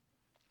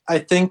I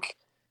think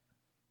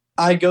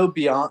I go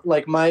beyond,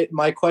 like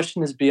my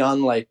question is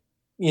beyond like,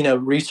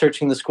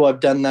 researching the school. I've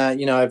done that.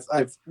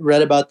 I've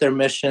read about their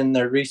mission,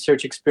 their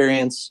research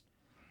experience,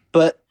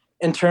 but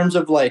in terms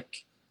of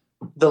like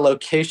the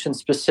location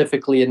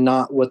specifically and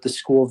not what the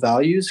school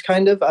values,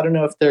 kind of. I don't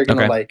know if they're going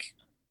to like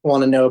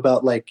want to know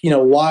about like, you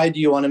know, why do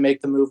you want to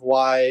make the move?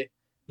 Why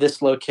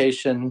this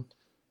location,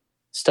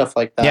 stuff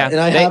like that. Yeah, and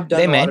I have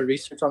done a lot of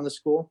research on the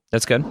school.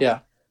 That's good. Yeah.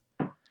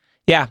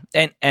 Yeah.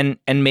 And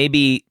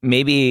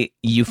maybe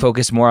you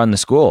focus more on the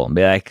school and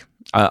be like,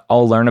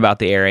 I'll learn about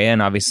the area.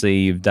 And obviously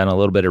you've done a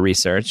little bit of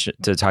research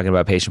to talking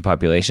about patient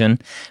population,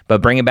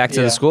 but bring it back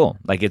to the school.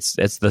 Like it's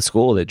the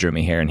school that drew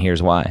me here and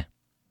here's why.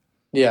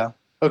 Yeah.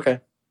 Okay.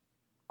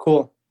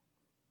 Cool.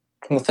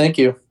 Well, thank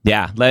you.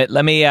 Yeah.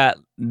 Let me,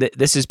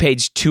 this is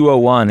page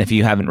 201 if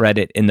you haven't read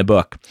it in the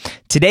book.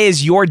 Today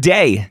is your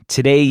day.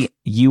 Today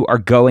you are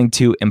going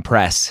to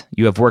impress.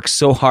 You have worked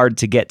so hard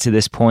to get to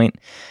this point.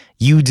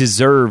 You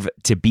deserve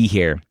to be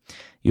here.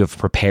 You have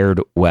prepared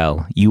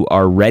well. You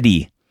are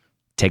ready.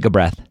 Take a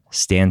breath,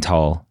 stand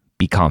tall,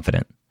 be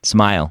confident,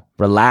 smile,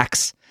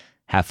 relax,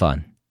 have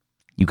fun.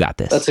 You got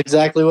this. That's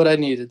exactly what I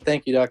needed.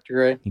 Thank you, Dr.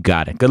 Gray. You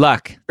got it. Good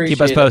luck. Appreciate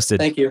Keep us posted.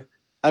 Thank you.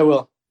 I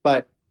will.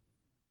 Bye.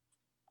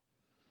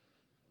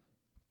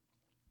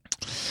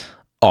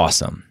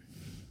 Awesome.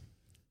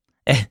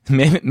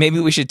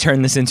 Maybe we should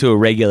turn this into a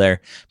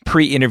regular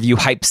pre-interview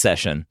hype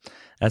session.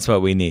 That's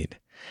what we need.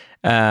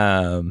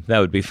 That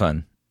would be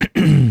fun.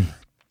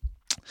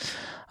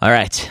 All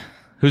right.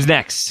 Who's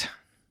next?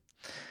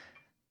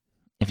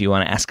 If you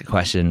want to ask a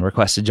question,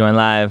 request to join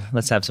live.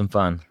 Let's have some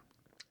fun.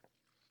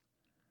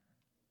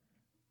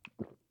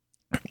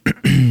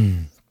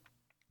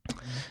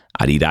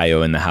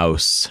 Adidayo in the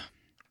house.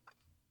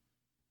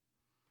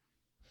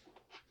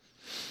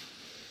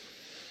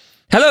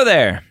 Hello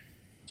there.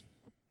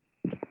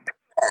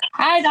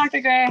 Hi,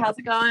 Dr. Gray. How's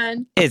it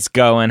going? It's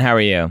going. How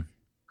are you?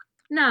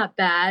 Not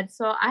bad.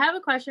 So I have a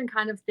question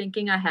kind of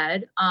thinking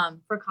ahead.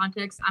 For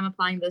context, I'm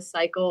applying this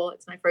cycle.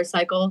 It's my first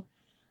cycle.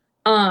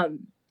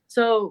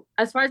 So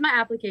as far as my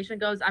application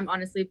goes, I'm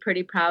honestly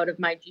pretty proud of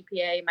my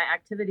GPA, my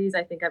activities.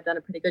 I think I've done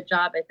a pretty good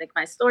job. I think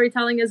my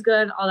storytelling is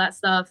good, all that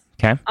stuff.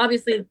 Okay.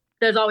 Obviously,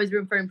 there's always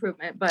room for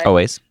improvement, but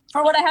always.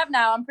 For what I have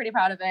now, I'm pretty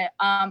proud of it.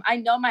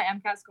 I know my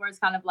MCAT score is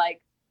kind of like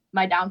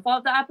my downfall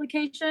of the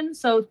application.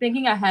 So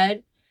thinking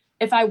ahead,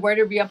 if I were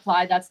to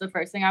reapply, that's the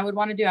first thing I would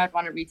want to do. I'd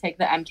want to retake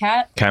the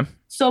MCAT. Okay.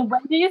 So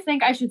when do you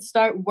think I should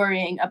start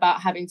worrying about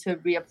having to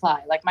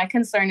reapply? Like my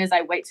concern is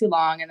I wait too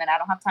long and then I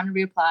don't have time to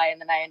reapply and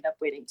then I end up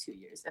waiting 2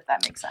 years, if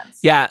that makes sense.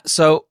 Yeah.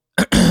 So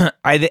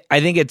I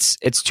think it's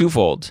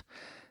twofold.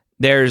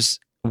 There's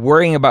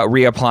worrying about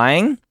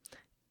reapplying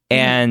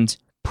and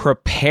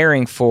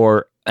preparing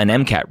for an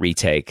MCAT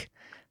retake.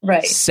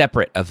 Right.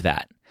 Separate of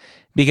that.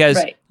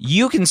 Because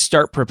you can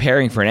start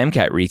preparing for an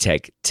MCAT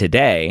retake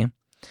today.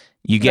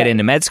 You get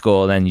into med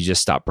school, then you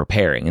just stop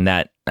preparing. And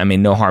that, I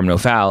mean, no harm, no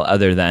foul,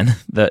 other than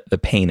the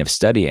pain of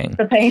studying.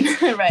 The pain,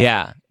 right.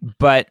 Yeah.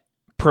 But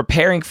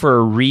preparing for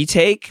a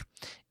retake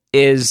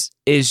is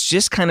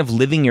just kind of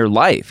living your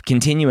life,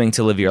 continuing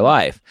to live your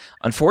life.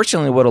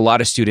 Unfortunately, what a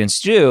lot of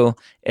students do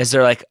is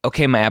they're like,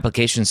 okay, my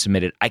application's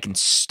submitted. I can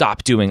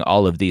stop doing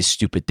all of these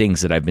stupid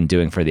things that I've been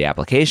doing for the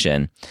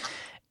application.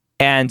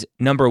 And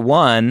number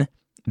one,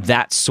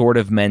 that sort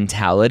of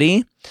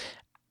mentality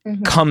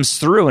comes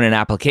through in an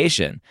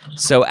application.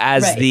 So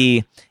as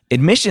the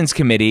admissions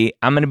committee,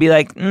 I'm going to be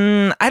like,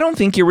 I don't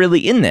think you're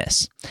really in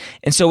this.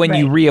 And so when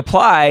you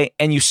reapply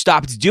and you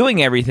stopped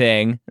doing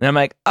everything, and I'm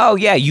like, oh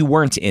yeah, you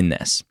weren't in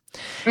this.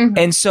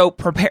 And so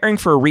preparing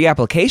for a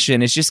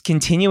reapplication is just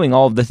continuing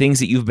all of the things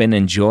that you've been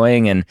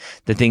enjoying and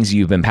the things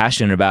you've been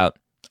passionate about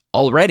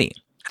already.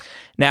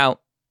 Now,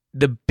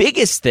 the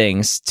biggest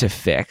things to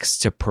fix,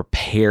 to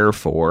prepare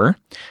for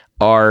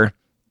are,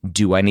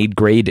 do I need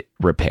grade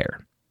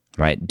repair?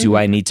 Right? Do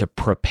I need to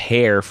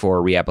prepare for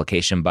a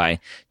reapplication by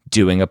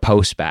doing a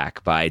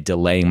post-bac, by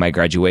delaying my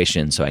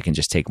graduation so I can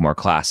just take more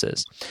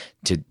classes,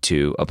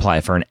 to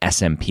apply for an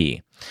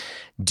SMP?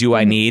 Do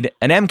I need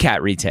an MCAT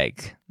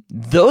retake?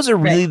 Those are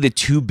really the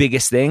two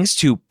biggest things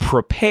to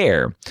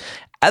prepare.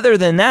 Other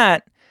than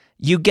that,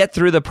 you get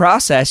through the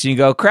process and you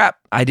go, crap,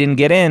 I didn't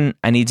get in.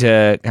 I need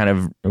to kind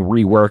of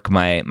rework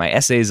my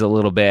essays a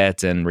little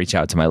bit and reach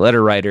out to my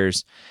letter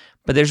writers.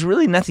 But there's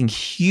really nothing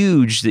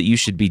huge that you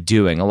should be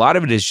doing. A lot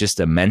of it is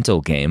just a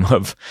mental game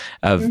of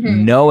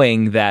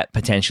knowing that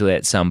potentially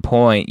at some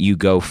point you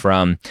go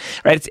from,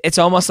 right? It's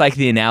almost like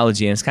the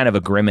analogy, and it's kind of a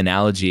grim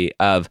analogy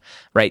of,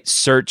 right,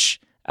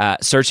 search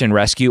and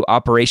rescue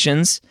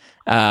operations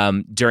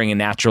during a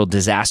natural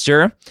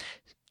disaster.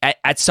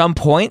 At some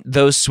point,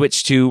 those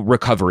switch to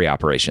recovery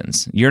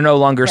operations. You're no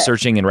longer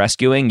searching and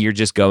rescuing. You're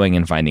just going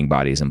and finding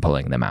bodies and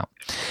pulling them out.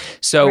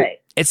 So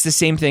it's the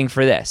same thing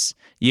for this.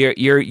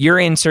 You're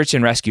in search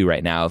and rescue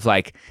right now of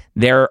like,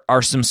 there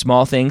are some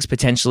small things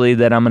potentially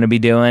that I'm going to be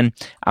doing.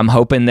 I'm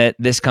hoping that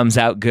this comes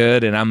out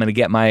good and I'm going to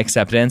get my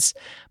acceptance.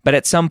 But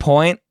at some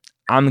point,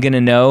 I'm going to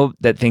know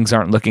that things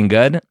aren't looking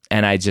good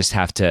and I just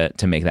have to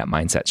make that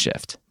mindset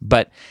shift.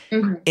 But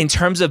in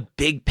terms of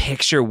big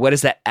picture, what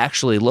does that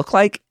actually look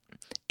like?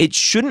 It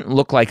shouldn't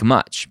look like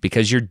much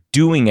because you're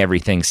doing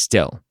everything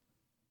still,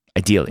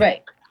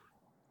 ideally.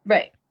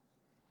 Right.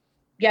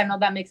 Yeah, no,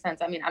 that makes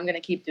sense. I mean, I'm going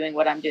to keep doing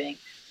what I'm doing.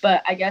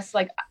 But I guess,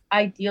 like,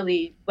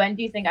 ideally, when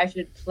do you think I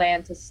should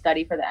plan to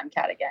study for the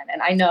MCAT again?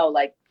 And I know,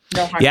 like,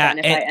 no harm done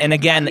if and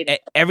again,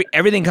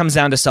 everything comes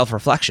down to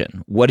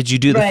self-reflection. What did you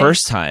do the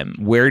first time?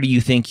 Where do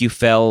you think you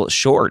fell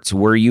short?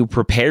 Were you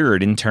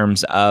prepared in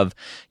terms of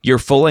your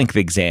full-length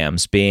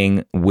exams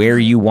being where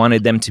you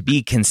wanted them to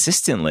be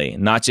consistently?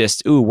 Not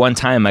just, one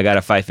time I got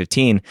a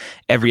 515,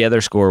 every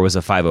other score was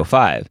a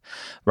 505,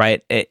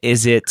 right?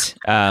 Is it...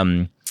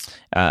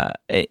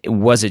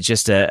 was it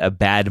just a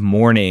bad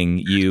morning?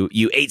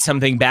 You ate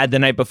something bad the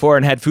night before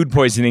and had food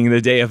poisoning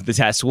the day of the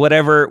test.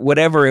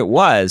 Whatever it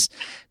was,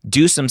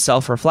 do some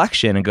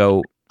self-reflection and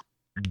go,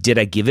 did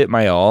I give it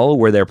my all?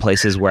 Were there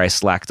places where I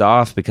slacked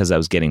off because I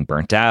was getting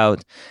burnt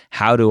out?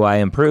 How do I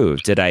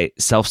improve? Did I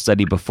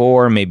self-study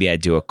before? Maybe I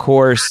do a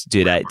course.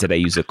 Did I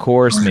use a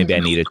course? Maybe I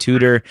need a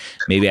tutor.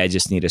 Maybe I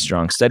just need a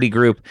strong study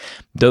group.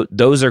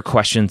 Those are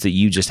questions that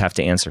you just have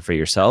to answer for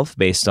yourself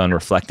based on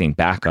reflecting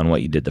back on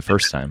what you did the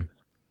first time.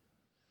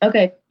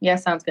 Okay. Yeah,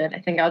 sounds good. I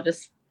think I'll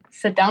just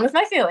sit down with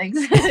my feelings.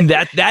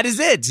 That is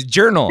it.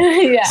 Journal.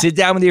 Yeah. Sit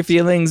down with your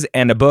feelings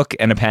and a book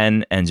and a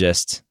pen and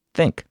just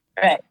think.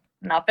 All right.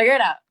 And I'll figure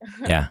it out.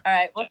 Yeah. All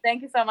right. Well,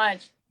 thank you so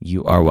much.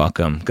 You are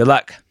welcome. Good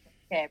luck.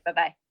 Okay.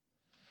 Bye-bye.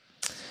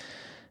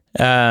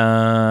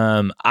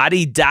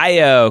 Adi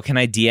Dio, can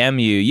I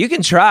DM you? You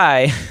can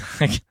try.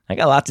 I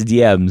got lots of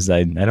DMs.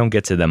 I don't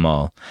get to them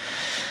all,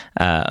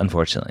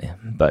 unfortunately,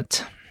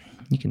 but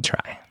you can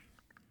try.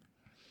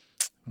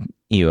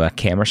 You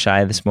camera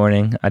shy this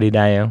morning,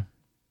 Adidayo?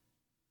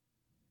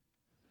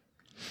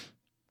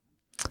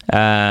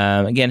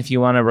 Again, if you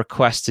want to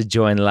request to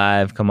join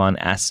live, come on,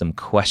 ask some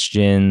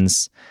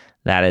questions.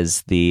 That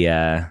is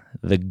the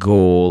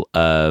goal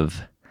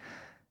of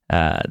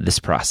this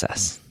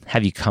process.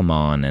 Have you come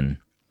on and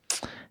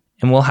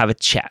we'll have a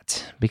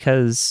chat,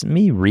 because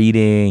me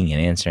reading and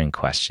answering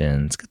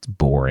questions gets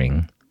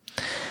boring.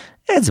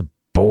 It's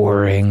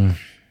boring.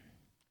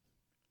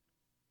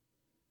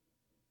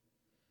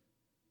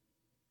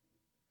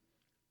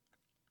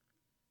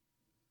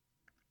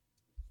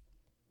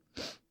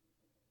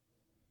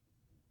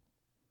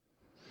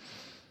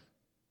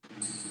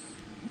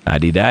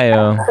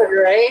 Adidayo.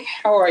 Ray,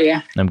 how are you?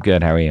 I'm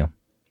good. How are you?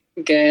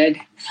 Good.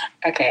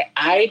 Okay,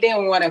 I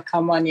didn't want to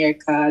come on here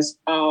because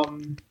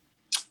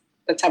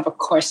the type of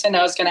question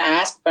I was going to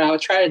ask, but I'll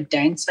try to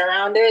dance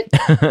around it.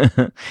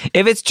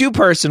 If it's too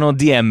personal,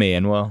 DM me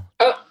and we'll...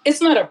 Oh,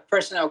 it's not a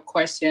personal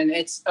question.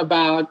 It's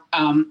about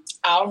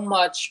how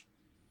much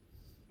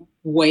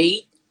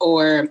weight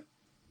or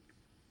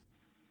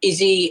is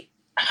he...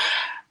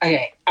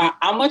 Okay,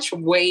 how much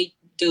weight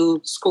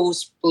do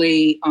schools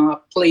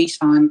place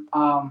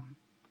on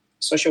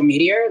social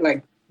media?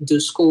 Like, do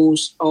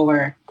schools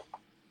or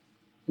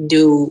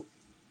do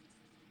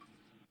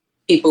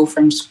people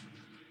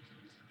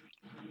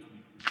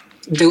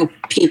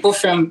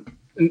from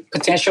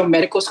potential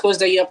medical schools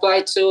that you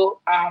apply to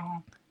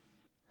kind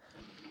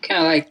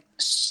of like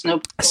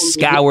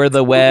scour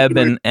the web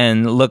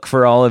and look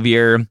for all of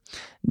your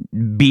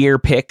beer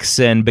pics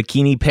and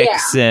bikini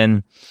pics?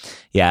 And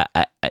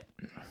I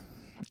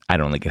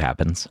don't think it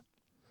happens.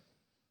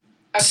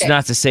 Okay. It's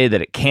not to say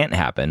that it can't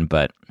happen,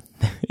 but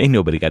ain't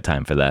nobody got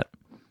time for that.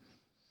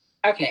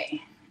 Okay.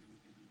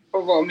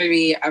 Well,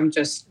 maybe I'm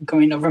just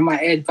going over my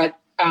head, but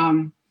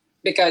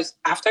because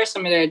after I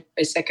submitted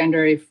a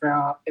secondary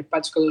from a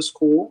particular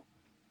school,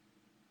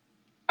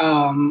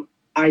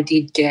 I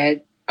did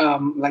get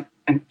like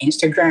an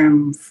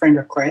Instagram friend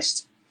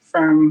request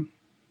from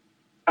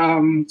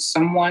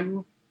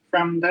someone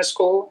from the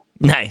school.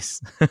 Nice.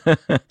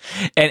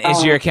 And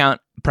is your account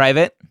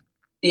private?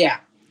 Yeah.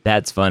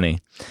 That's funny.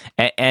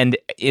 And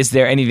is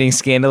there anything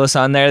scandalous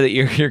on there that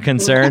you're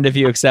concerned if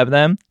you accept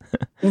them?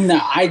 No,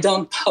 I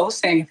don't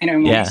post anything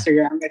on my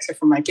Instagram except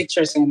for my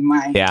pictures and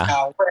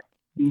my work.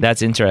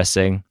 That's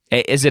interesting.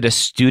 Is it a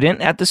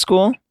student at the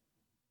school?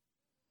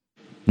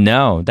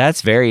 No,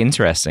 that's very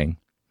interesting.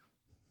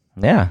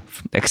 Yeah,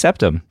 accept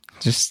them.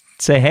 Just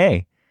say,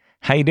 hey,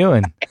 how you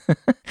doing?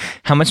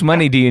 How much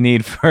money do you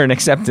need for an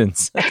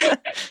acceptance?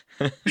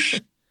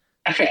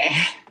 Okay.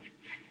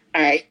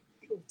 All right.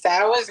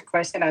 That was the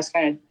question I was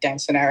kind of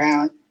dancing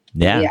around.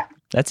 Yeah.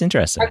 That's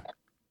interesting. Okay.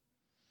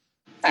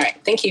 All right.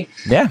 Thank you.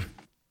 Yeah.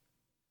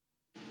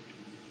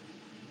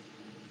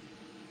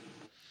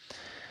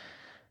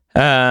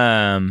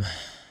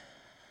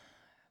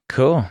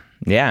 Cool.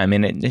 Yeah, I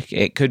mean,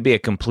 it could be a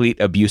complete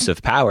abuse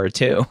of power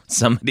too.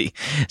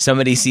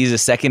 Somebody sees a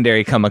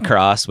secondary come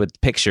across with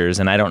pictures,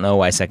 and I don't know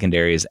why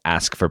secondaries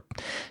ask for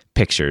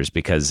pictures,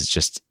 because it's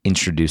just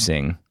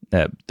introducing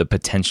the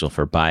potential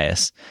for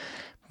bias.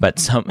 But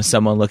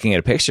someone looking at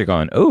a picture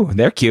going, "Oh,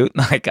 they're cute.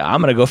 Like,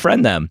 I'm gonna go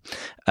friend them."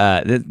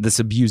 That's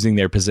abusing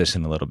their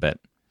position a little bit.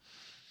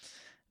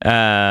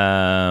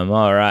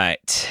 All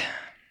right.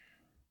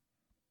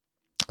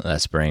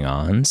 Let's bring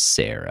on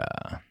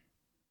Sarah.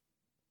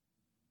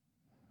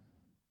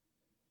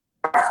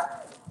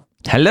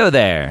 Hello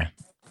there.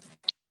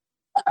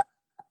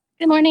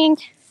 Good morning.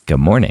 Good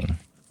morning.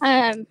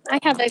 I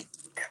have a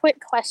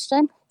quick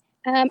question.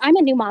 I'm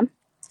a new mom,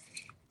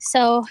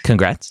 So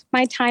Congrats.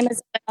 my time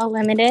is well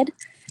limited.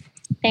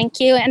 Thank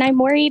you. And I'm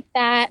worried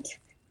that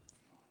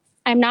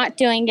I'm not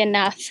doing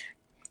enough.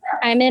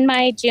 I'm in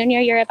my junior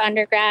year of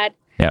undergrad.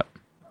 Yep.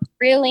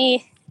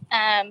 Really,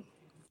 I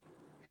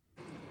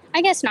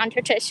guess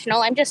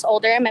non-traditional. I'm just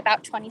older. I'm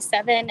about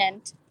 27,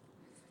 and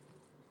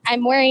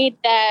I'm worried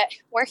that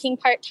working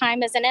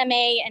part-time as an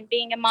MA and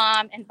being a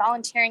mom and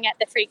volunteering at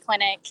the free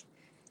clinic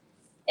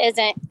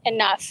isn't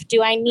enough.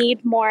 Do I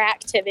need more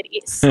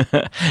activities?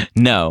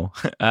 No.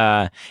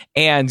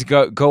 And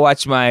go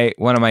watch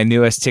one of my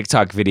newest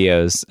TikTok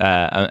videos.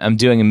 I'm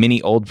doing a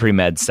mini old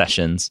pre-med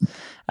sessions,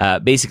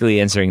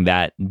 basically answering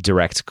that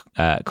direct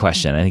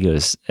question. I think it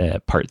was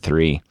part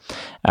 3.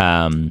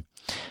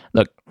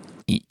 Look,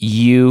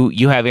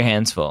 you have your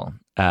hands full.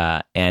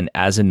 And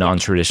as a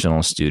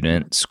non-traditional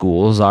student,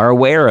 schools are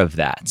aware of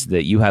that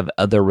you have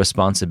other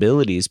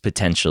responsibilities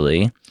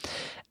potentially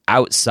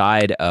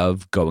outside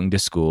of going to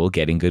school,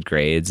 getting good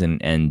grades,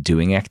 and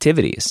doing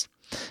activities.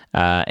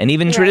 And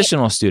even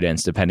traditional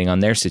students, depending on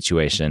their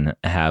situation,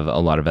 have a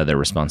lot of other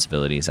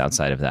responsibilities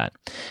outside of that.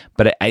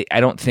 But I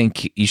don't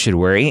think you should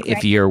worry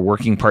if you're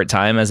working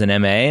part-time as an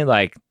MA.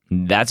 Like,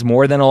 that's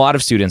more than a lot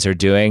of students are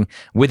doing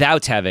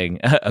without having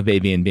a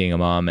baby and being a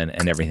mom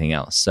and everything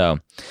else. So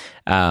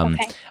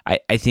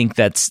I think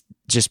that's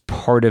just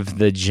part of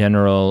the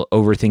general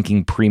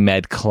overthinking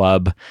pre-med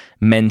club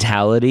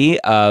mentality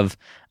of,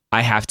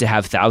 I have to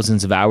have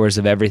thousands of hours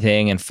of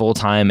everything and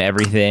full-time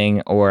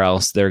everything, or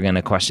else they're going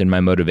to question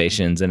my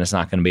motivations and it's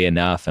not going to be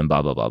enough and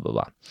blah, blah, blah, blah,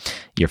 blah.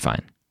 You're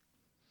fine.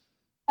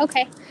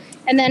 Okay.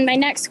 And then my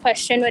next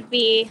question would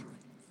be,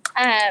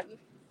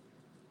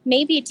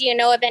 maybe do you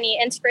know of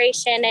any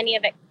inspiration, any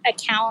of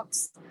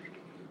accounts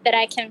that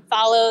I can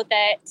follow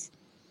that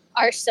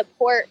are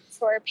support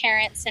for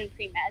parents and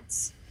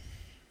pre-meds?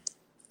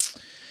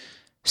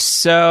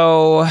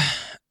 So,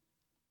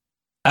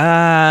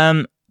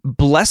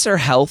 Bless Her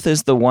Health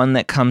is the one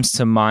that comes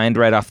to mind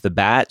right off the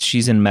bat.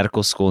 She's in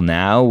medical school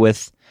now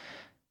with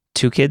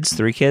 3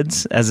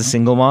 kids as a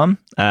single mom.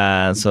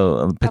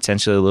 So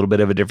potentially a little bit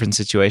of a different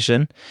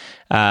situation.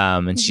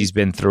 And she's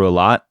been through a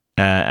lot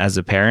as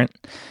a parent.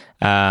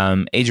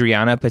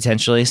 Adriana,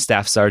 potentially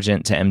staff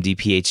sergeant to MD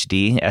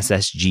PhD,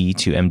 SSG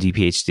to MD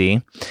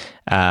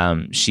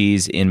PhD.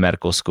 She's in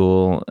medical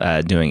school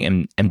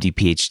doing MD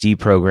PhD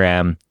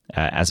program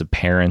as a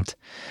parent.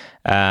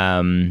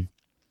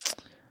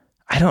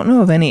 I don't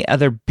know of any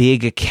other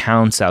big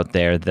accounts out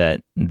there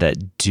that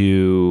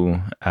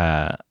do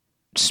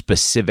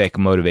specific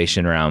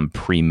motivation around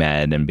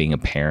pre-med and being a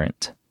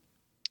parent.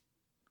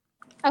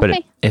 Okay.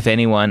 But if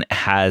anyone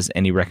has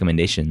any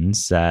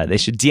recommendations, they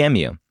should DM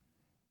you.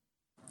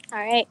 All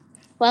right.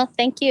 Well,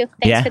 thank you.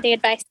 Thanks for the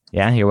advice.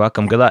 Yeah, you're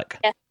welcome. Good luck.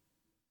 Yeah.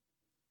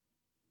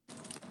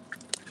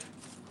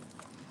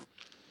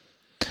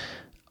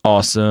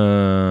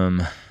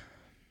 Awesome.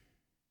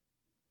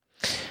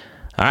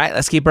 All right,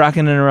 let's keep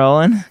rocking and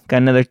rolling.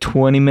 Got another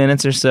 20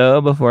 minutes or so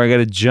before I got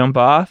to jump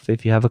off.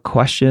 If you have a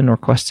question or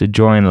request to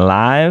join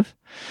live,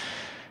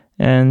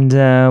 and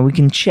we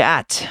can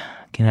chat,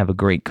 can have a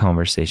great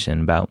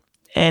conversation about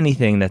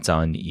anything that's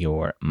on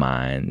your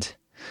mind.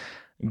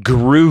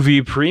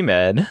 Groovy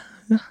pre-med.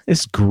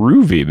 It's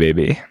groovy,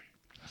 baby.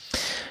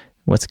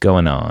 What's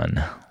going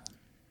on?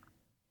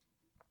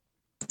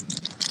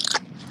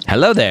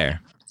 Hello there.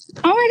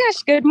 Oh my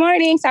gosh, good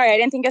morning. Sorry, I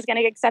didn't think I was going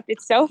to get accepted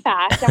so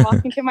fast. I'm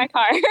walking to my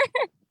car.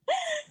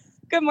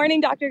 Good morning,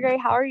 Dr. Gray.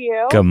 How are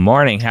you? Good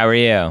morning. How are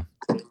you?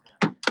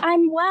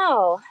 I'm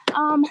well.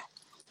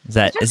 Is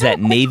that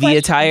Navy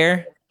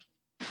attire?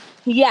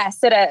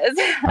 Yes, it is.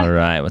 All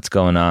right. What's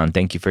going on?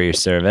 Thank you for your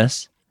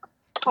service.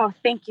 Oh,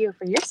 thank you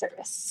for your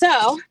service.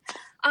 So,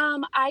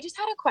 I just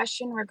had a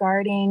question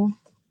regarding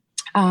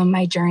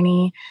my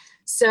journey.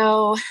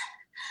 So,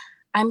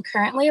 I'm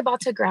currently about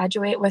to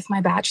graduate with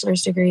my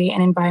bachelor's degree in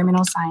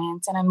environmental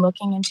science, and I'm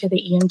looking into the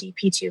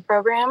EMDP2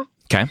 program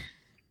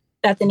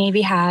that the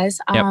Navy has.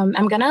 Yep.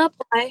 I'm going to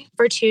apply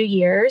for 2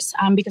 years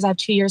because I have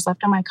 2 years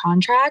left on my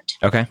contract.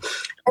 Okay.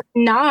 If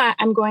not,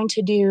 I'm going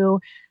to do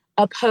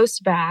a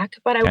post-bac,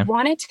 but I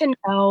wanted to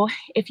know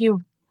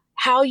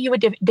how you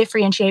would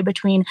differentiate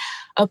between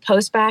a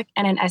post-bac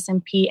and an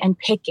SMP and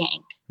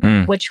picking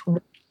which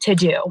to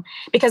do,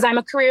 because I'm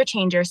a career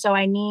changer. So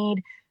I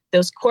need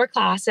those core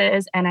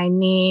classes and I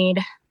need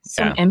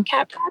some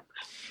MCAT prep.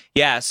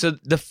 Yeah. So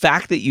the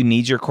fact that you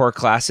need your core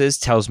classes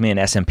tells me an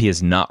SMP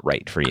is not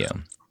right for you.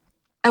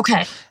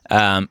 Okay.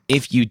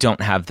 If you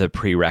don't have the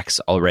prereqs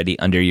already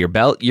under your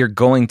belt, you're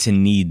going to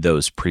need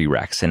those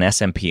prereqs. An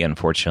SMP,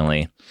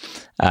 unfortunately,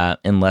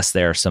 unless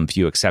there are some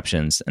few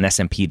exceptions, an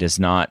SMP does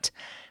not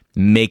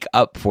make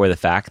up for the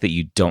fact that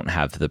you don't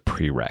have the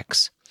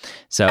prereqs.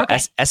 So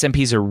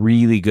SMPs are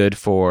really good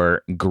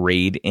for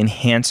grade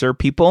enhancer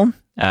people,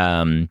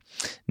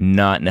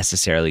 not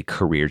necessarily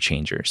career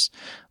changers.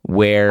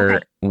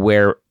 Where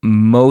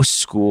most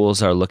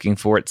schools are looking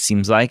for, it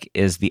seems like,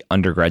 is the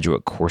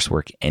undergraduate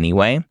coursework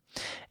anyway.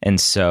 And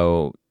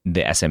so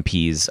the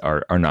SMPs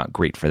are not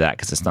great for that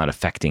because it's not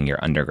affecting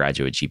your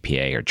undergraduate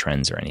GPA or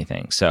trends or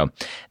anything. So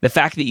the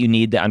fact that you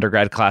need the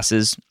undergrad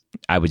classes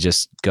I would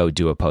just go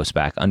do a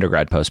post-bac,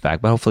 undergrad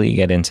post-bac, but hopefully you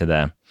get into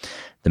the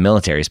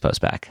military's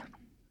post-bac.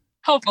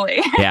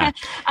 Hopefully. Yeah.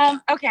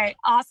 Okay,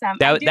 awesome.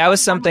 That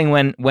was something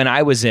when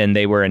I was in,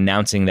 they were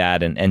announcing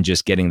that and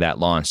just getting that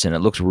launched, and it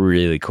looked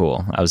really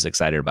cool. I was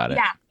excited about it.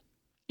 Yeah.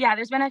 Yeah,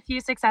 there's been a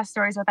few success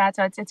stories with that,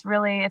 so it's a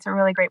really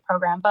great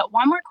program. But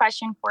one more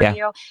question for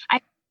you.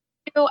 I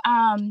do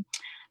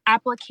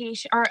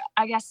application, or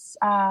I guess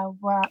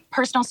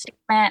personal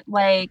statement,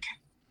 like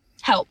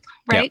help,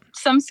 right? Yep.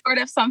 Some sort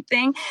of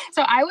something.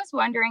 So I was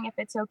wondering if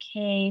it's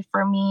okay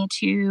for me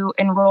to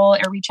enroll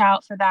or reach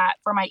out for that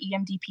for my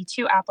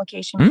EMDP2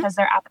 application, because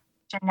their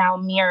application now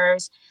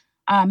mirrors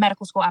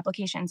medical school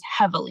applications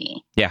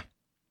heavily. Yeah.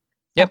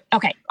 Yep.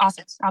 Okay,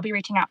 awesome. I'll be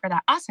reaching out for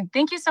that. Awesome.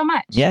 Thank you so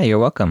much. Yeah, you're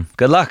welcome.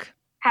 Good luck.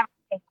 Have a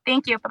good day.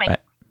 Thank you. Bye-bye. Bye.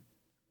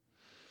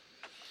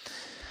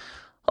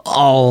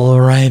 All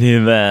righty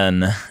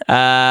then.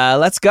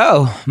 Let's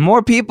go.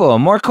 More people,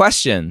 more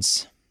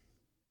questions.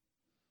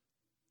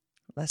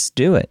 Let's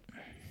do it.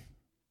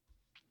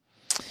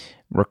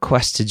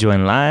 Request to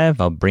join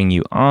live. I'll bring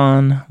you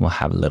on. We'll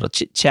have a little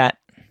chit chat.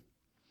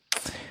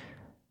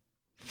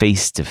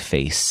 Face to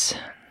face.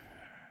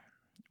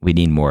 We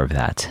need more of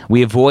that.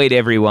 We avoid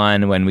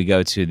everyone when we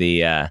go to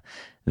the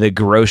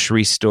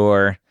grocery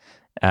store.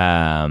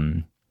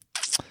 Military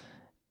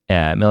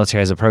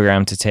has a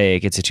program to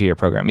take. It's a 2-year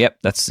program. Yep,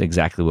 that's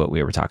exactly what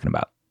we were talking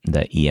about.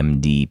 The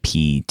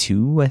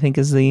EMDP2, I think,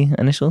 is the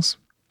initials.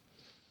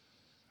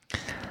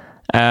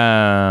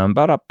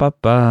 What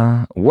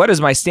is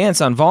my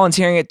stance on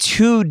volunteering at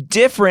 2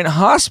 different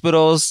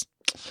hospitals?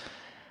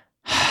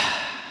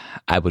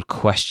 I would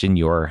question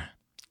your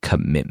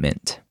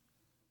commitment.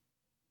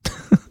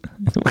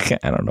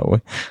 I don't know.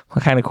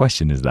 What kind of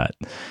question is that?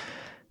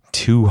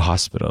 2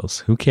 hospitals.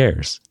 Who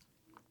cares?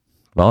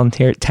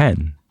 Volunteer at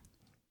 10.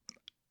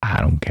 I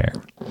don't care.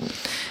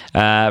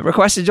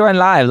 Request to join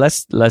live.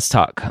 Let's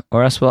talk,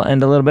 or else we'll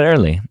end a little bit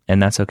early,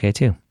 and that's okay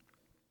too.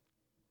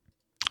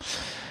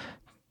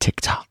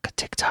 TikTok.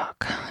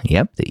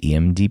 Yep, the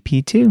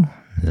EMDP2.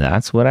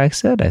 That's what I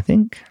said, I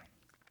think.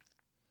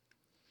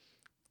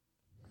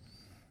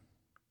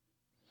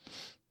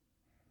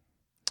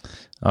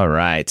 All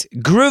right.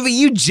 Groovy,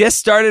 you just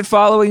started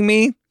following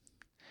me?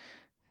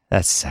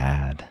 That's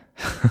sad.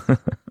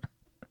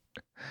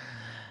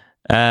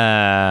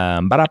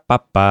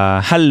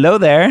 Hello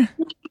there.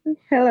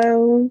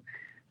 Hello.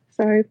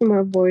 Sorry for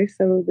my voice.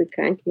 I'm a little bit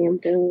cranky. I'm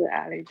dealing with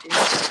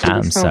allergies.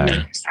 I'm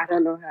sorry. I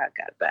don't know how I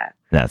got that.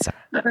 That's all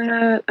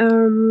right.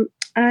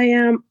 I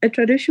am a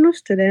traditional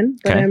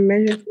student, but I'm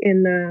majoring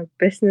in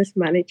business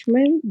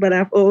management. But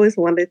I've always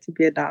wanted to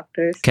be a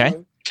doctor. So,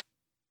 okay.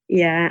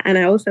 Yeah, and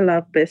I also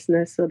love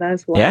business, so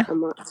that's why I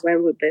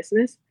went with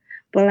business.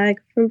 But like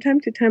from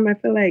time to time, I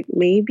feel like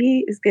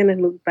maybe it's gonna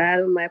look bad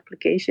on my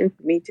application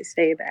for me to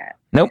say that.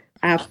 Nope.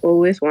 I've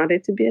always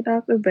wanted to be a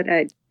doctor, but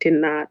I did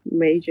not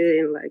major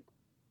in like.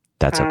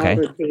 That's okay.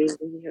 Or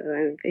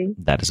anything.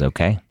 That is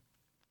okay.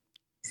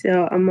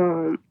 So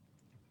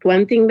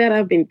one thing that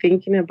I've been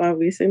thinking about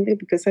recently,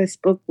 because I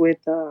spoke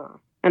with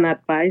an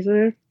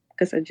advisor,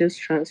 because I just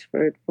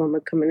transferred from a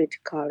community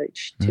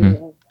college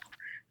to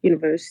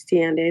university,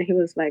 and then he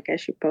was like, I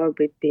should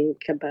probably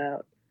think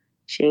about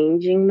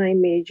changing my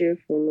major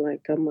from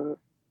like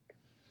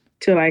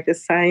to like a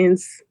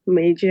science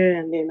major.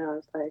 And then I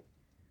was like,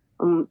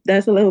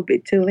 that's a little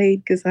bit too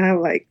late because I have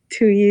like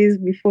 2 years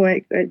before I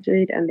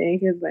graduate. And then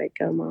he was like,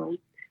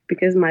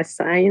 because my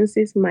science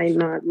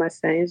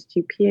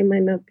GPA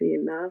might not be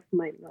enough,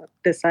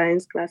 the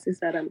science classes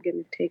that I'm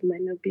going to take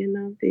might not be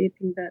enough. Do you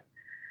think that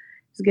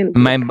it's going to be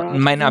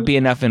might not be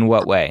enough in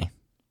what way?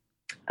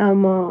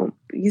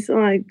 Because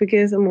I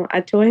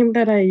told him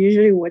that I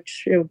usually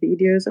watch your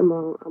videos. I'm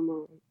a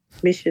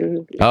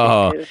mission.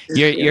 Oh,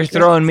 you're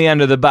throwing me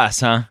under the bus,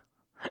 huh?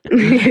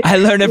 I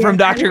learned it from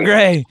Dr.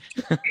 Gray.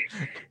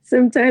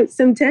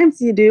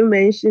 Sometimes you do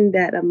mention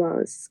that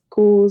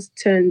schools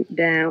turn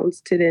down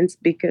students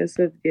because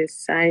of their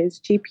science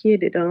GPA.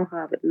 They don't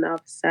have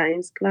enough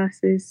science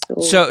classes.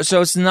 So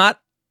it's not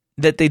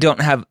that they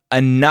don't have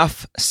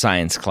enough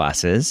science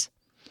classes,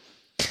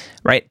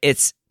 right?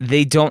 It's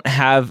they don't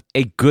have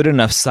a good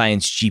enough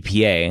science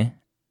GPA,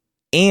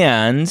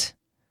 and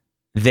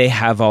they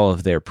have all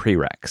of their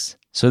prereqs.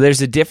 So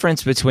there's a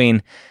difference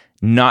between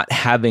not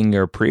having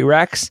your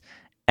prereqs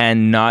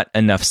and not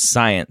enough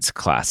science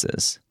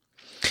classes.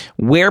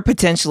 Where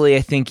potentially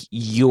I think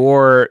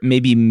you're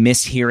maybe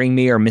mishearing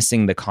me or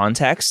missing the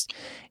context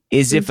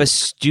is if a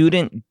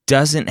student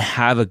doesn't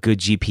have a good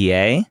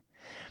GPA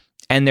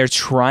and they're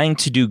trying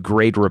to do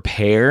grade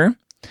repair,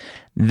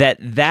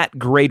 that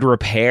grade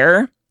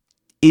repair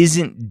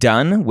isn't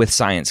done with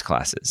science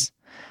classes.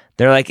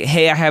 They're like,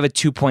 hey, I have a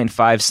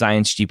 2.5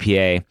 science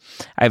GPA.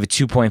 I have a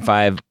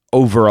 2.5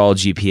 overall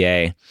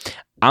GPA.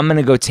 I'm going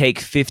to go take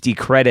 50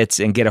 credits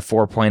and get a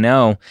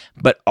 4.0,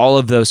 but all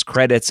of those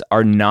credits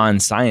are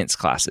non-science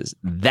classes.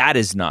 That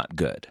is not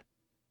good.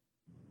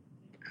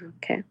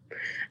 Okay.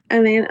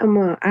 And then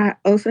I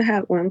also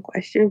have one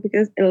question,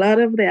 because a lot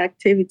of the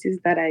activities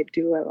that I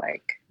do are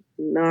like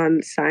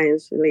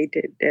non-science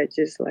related. They're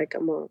just like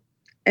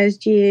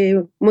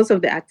SGA, most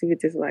of the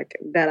activities like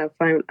that I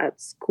find at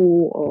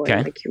school or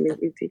in my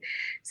community.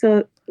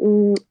 So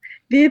do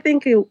you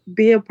think it would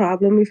be a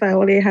problem if I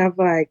only have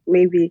like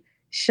maybe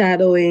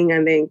shadowing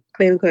and then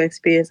clinical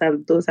experience,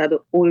 and those are the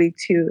only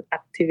two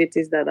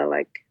activities that are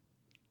like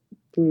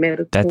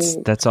medical?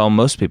 That's all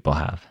most people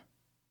have.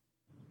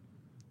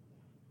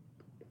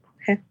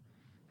 Okay.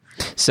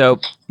 So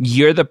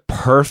you're the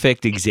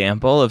perfect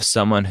example of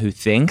someone who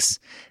thinks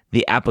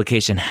the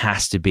application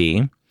has to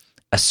be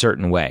a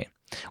certain way.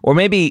 Or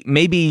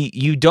maybe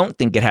you don't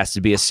think it has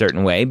to be a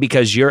certain way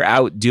because you're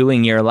out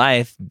doing your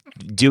life,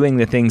 doing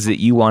the things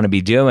that you want to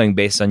be doing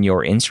based on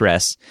your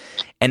interests,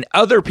 and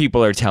other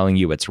people are telling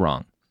you it's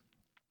wrong,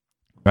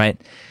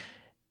 right?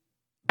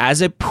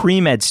 As a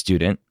pre-med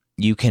student,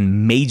 you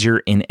can major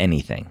in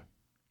anything.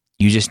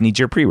 You just need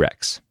your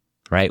prereqs,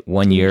 right?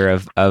 1 year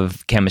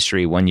of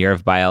chemistry, 1 year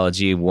of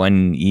biology,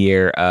 1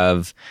 year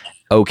of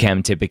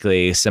OChem,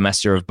 typically a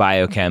semester of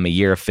biochem, a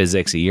year of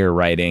physics, a year of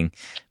writing,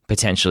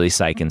 potentially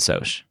psych and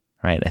soc,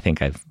 right? I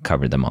think I've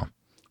covered them all.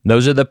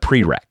 Those are the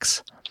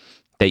prereqs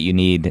that you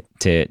need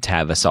to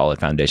have a solid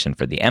foundation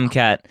for the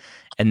MCAT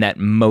and that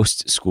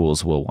most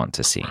schools will want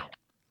to see,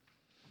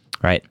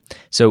 right?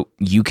 So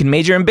you can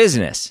major in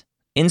business,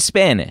 in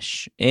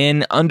Spanish,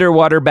 in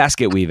underwater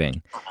basket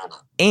weaving,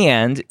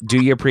 and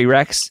do your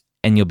prereqs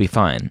and you'll be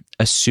fine,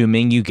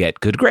 assuming you get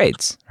good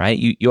grades, right?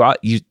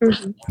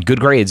 Good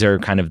grades are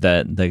kind of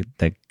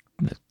the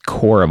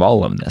core of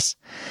all of this.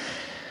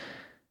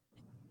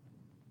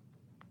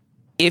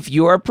 If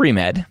you're a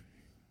pre-med,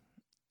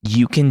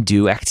 you can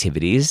do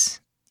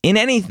activities in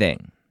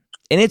anything.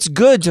 And it's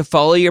good to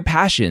follow your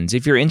passions.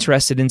 If you're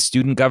interested in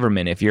student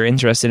government, if you're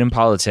interested in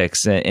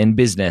politics and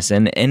business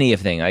and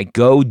anything, like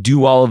go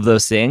do all of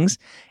those things.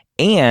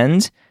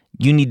 And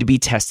you need to be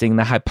testing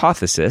the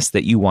hypothesis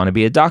that you want to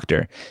be a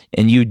doctor.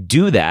 And you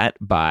do that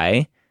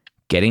by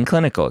getting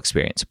clinical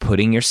experience,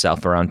 putting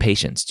yourself around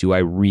patients. Do I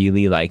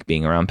really like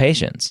being around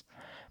patients?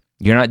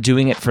 You're not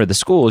doing it for the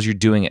schools, you're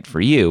doing it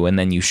for you, and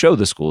then you show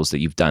the schools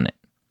that you've done it.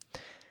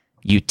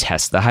 You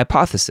test the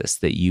hypothesis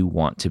that you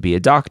want to be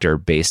a doctor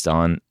based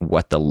on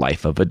what the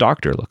life of a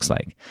doctor looks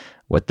like,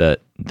 what the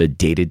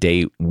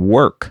day-to-day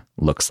work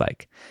looks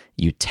like.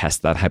 You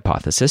test that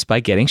hypothesis by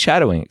getting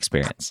shadowing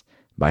experience,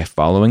 by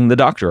following the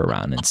doctor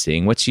around and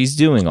seeing what she's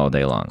doing all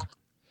day long.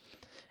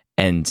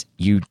 And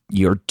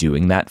you're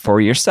doing that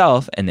for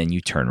yourself, and then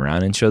you turn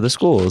around and show the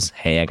schools,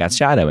 hey, I got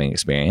shadowing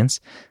experience.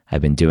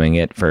 I've been doing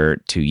it for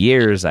 2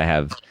 years. I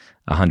have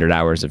 100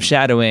 hours of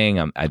shadowing.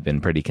 I've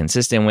been pretty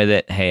consistent with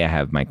it. Hey, I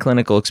have my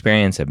clinical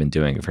experience. I've been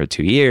doing it for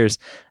 2 years.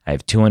 I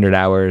have 200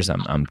 hours.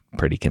 I'm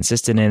pretty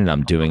consistent in it.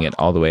 I'm doing it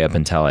all the way up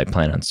until I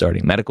plan on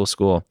starting medical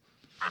school.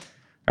 All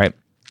right.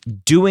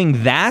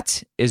 Doing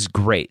that is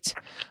great.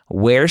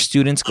 Where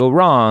students go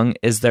wrong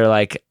is they're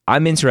like,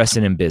 I'm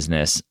interested in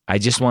business. I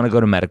just want to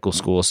go to medical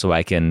school so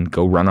I can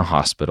go run a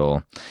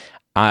hospital.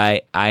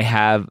 I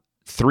have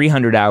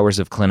 300 hours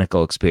of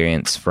clinical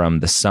experience from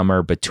the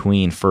summer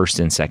between first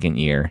and second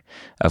year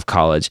of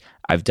college.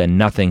 I've done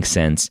nothing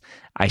since.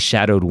 I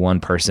shadowed one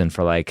person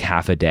for like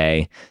half a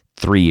day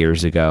 3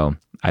 years ago.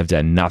 I've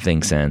done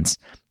nothing since.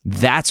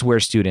 That's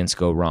where students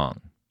go wrong.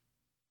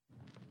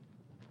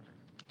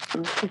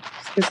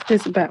 It's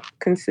just about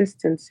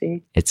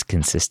consistency. It's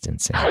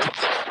consistency.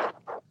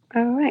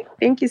 All right.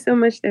 Thank you so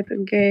much, Dr.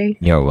 Gay.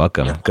 You're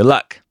welcome. Good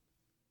luck.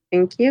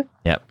 Thank you.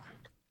 Yep.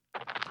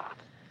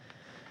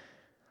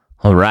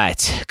 All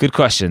right. Good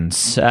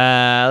questions.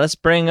 Let's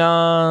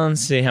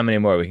see how many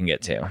more we can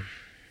get to.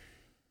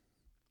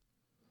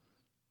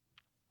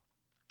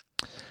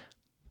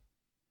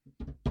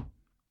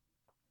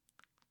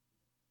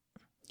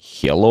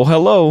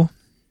 Hello.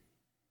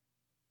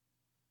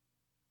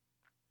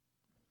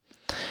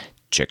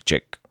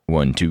 Check.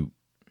 1, 2.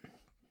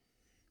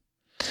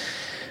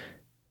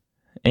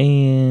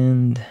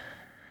 And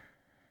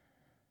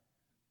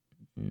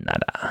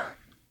nada.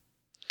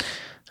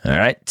 All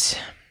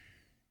right.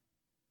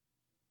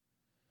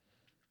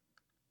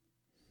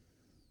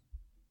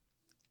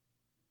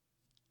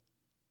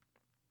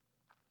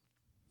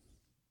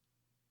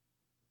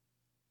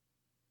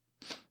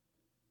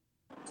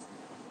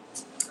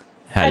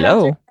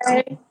 Hello.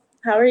 Hi,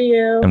 how are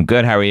you? I'm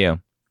good. How are you?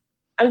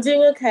 I'm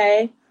doing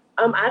okay.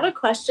 I have a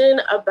question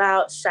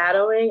about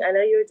shadowing. I know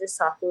you were just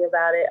talking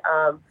about it.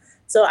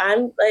 So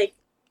I'm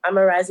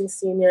a rising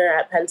senior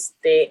at Penn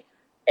State,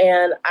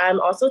 and I'm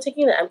also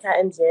taking the MCAT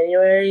in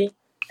January.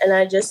 And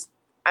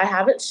I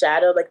haven't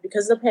shadowed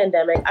because of the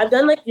pandemic. I've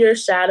done your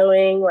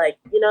shadowing,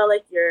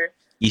 your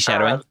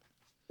e-shadowing.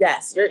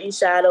 Yes, your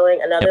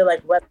e-shadowing, another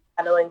web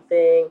shadowing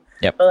thing.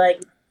 Yep.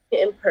 But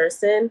in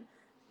person.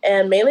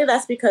 And mainly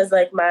that's because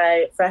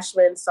my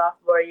freshman,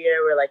 sophomore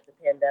year were the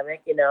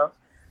pandemic,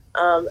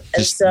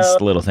 Just this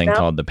little thing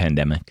called the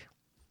pandemic.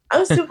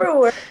 I'm super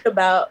worried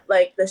about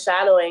the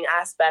shadowing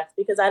aspect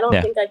because I don't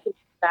think I can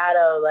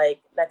shadow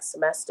next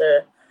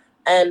semester.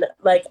 And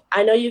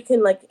I know you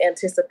can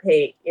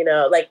anticipate,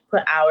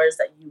 put hours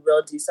that you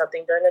will do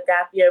something during a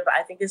gap year, but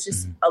I think it's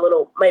just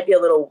might be a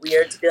little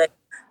weird to be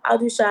I'll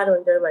do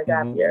shadowing during my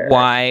gap year.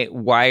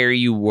 Why are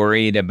you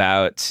worried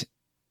about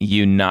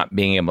you not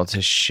being able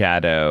to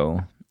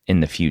shadow in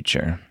the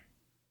future?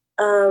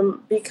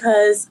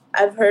 Because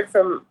I've heard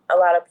from a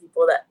lot of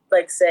people that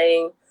like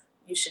saying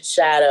you should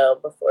shadow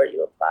before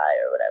you apply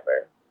or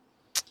whatever.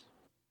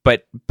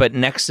 But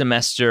next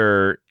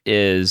semester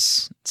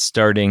is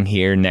starting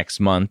here next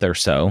month or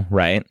so,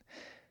 right?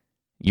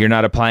 You're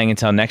not applying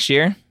until next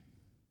year?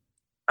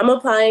 I'm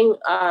applying,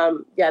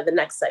 the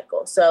next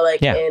cycle. So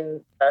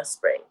in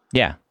spring.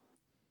 Yeah.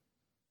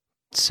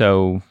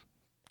 So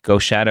go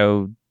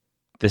shadow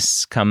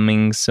this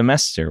coming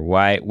semester.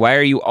 Why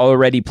are you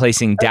already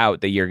placing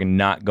doubt that you're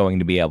not going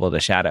to be able to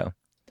shadow?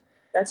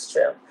 That's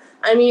true.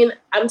 I mean,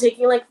 I'm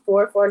taking like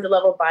 400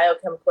 level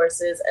biochem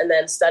courses and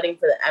then studying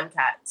for the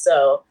MCAT.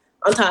 So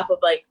on top of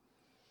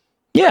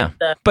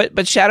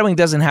but shadowing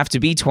doesn't have to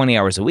be 20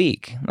 hours a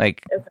week.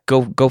 Like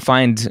go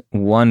find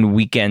one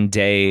weekend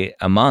day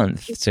a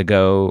month to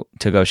go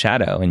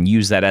shadow and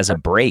use that as a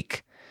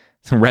break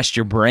to rest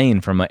your brain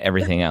from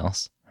everything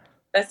else.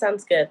 That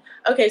sounds good.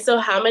 Okay, so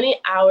how many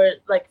hours?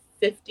 Like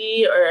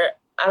 50 or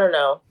I don't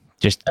know.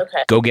 Just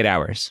go get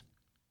hours.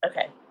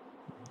 Okay.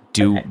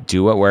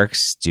 Do what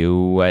works.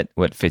 Do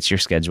what fits your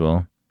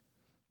schedule.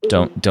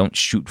 Mm-hmm. Don't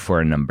shoot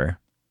for a number.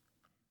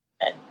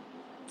 Okay.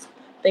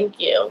 Thank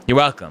you. You're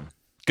welcome.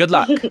 Good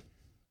luck.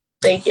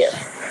 Thank you.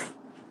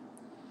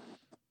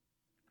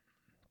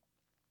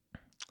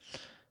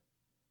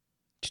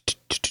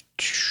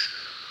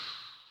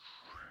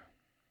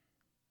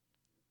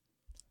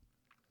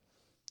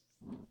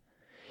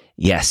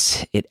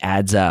 Yes, it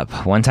adds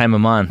up. One time a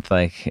month,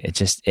 like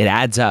it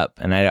adds up,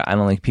 and I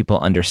don't think people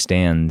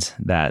understand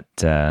that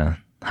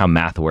how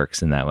math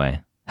works in that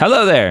way.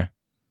 Hello there.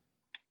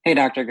 Hey,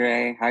 Dr.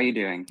 Gray, how are you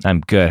doing? I'm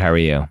good. How are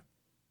you?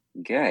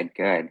 Good.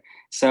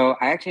 So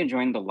I actually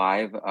joined the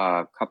live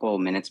a couple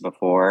minutes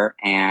before,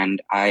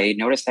 and I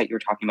noticed that you were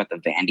talking about the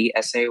Vandy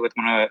essay with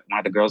one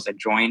of the girls that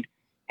joined,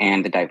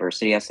 and the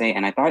diversity essay,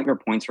 and I thought your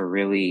points were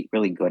really,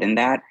 really good in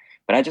that.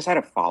 But I just had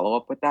a follow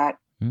up with that.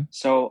 Mm-hmm.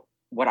 So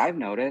what I've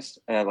noticed,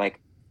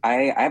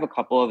 I have a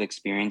couple of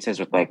experiences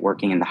with like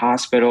working in the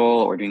hospital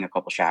or doing a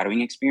couple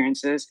shadowing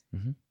experiences.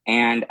 Mm-hmm.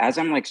 And as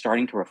I'm like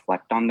starting to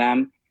reflect on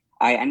them,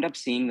 I end up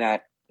seeing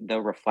that the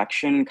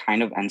reflection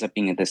kind of ends up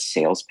being this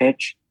sales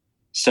pitch.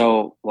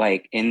 So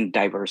like in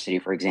diversity,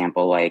 for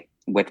example, like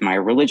with my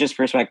religious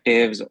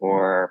perspectives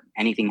or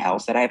anything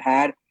else that I've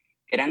had,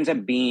 it ends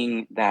up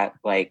being that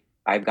like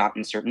I've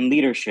gotten certain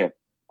leadership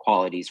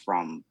qualities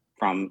from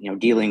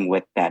dealing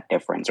with that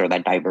difference or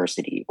that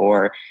diversity,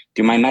 or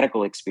through my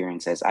medical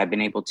experiences, I've been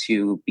able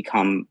to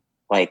become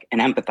like an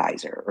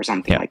empathizer or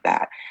something like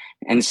that.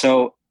 And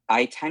so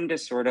I tend to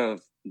sort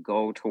of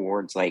go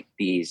towards like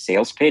the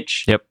sales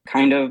pitch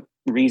kind of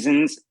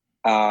reasons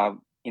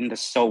in the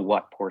so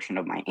what portion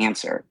of my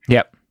answer.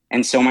 Yep.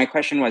 And so my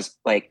question was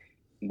like,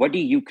 what do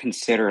you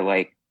consider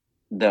like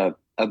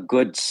a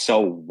good so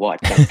what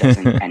that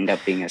doesn't end up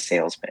being a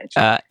sales pitch?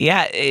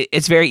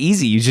 It's very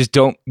easy. You just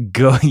don't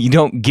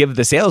give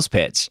the sales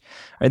pitch.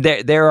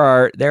 There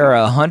are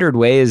 100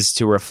 ways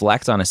to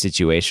reflect on a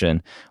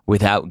situation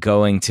without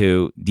going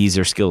to these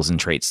are skills and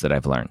traits that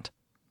I've learned.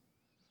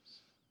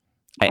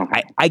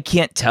 I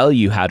can't tell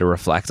you how to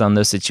reflect on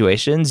those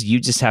situations. You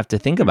just have to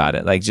think about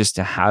it. Like just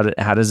how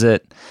does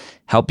it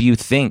help you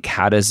think?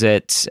 How does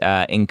it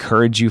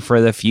encourage you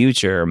for the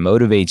future,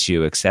 motivate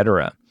you,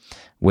 etc.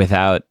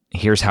 Without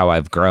here's how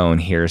I've grown,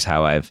 here's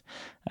how I've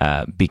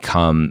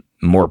become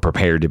more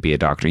prepared to be a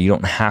doctor. You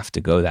don't have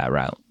to go that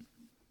route.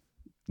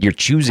 You're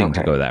choosing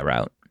to go that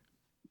route.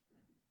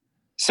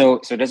 So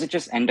does it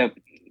just end up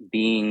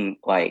being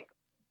like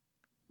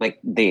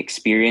the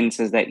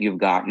experiences that you've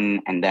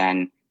gotten, and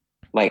then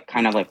like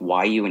kind of like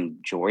why you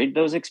enjoyed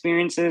those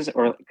experiences?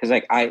 Or because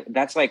like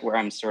that's like where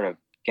I'm sort of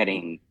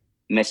getting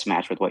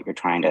mismatched with what you're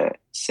trying to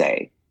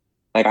say.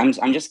 Like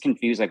I'm just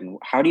confused. Like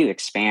how do you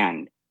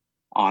expand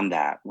on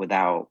that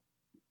without,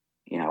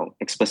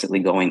 explicitly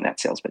going that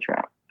sales pitch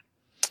route?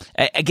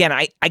 Again,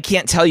 I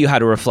can't tell you how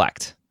to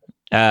reflect.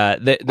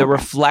 The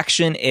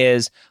reflection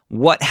is,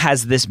 what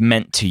has this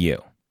meant to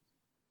you?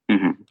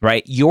 Mm-hmm.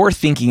 Right? You're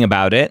thinking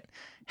about it.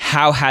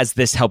 How has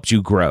this helped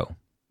you grow?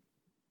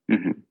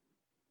 Mm-hmm.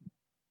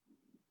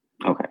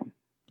 Okay.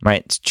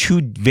 Right? It's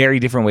two very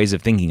different ways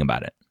of thinking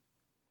about it.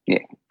 Yeah.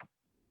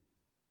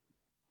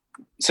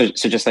 So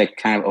just like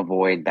kind of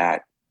avoid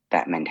that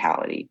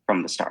mentality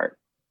from the start.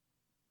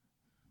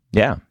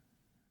 Yeah.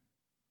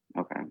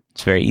 Okay.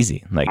 It's very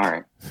easy. Like, all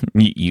right.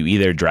 You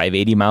either drive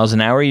 80 miles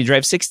an hour, or you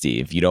drive 60.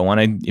 If you don't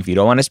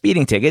want a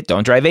speeding ticket,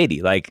 don't drive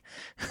 80. Like,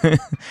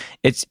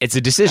 it's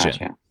a decision.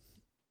 Gotcha.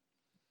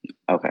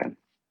 Okay.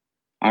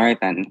 All right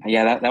then.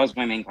 Yeah, that was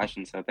my main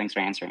question. So thanks for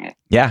answering it.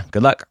 Yeah.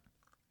 Good luck.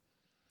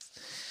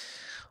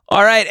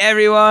 All right,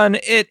 everyone.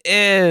 It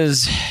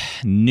is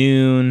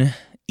noon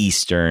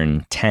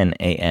Eastern, 10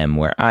 a.m.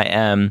 where I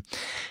am.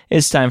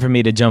 It's time for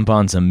me to jump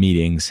on some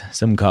meetings,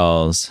 some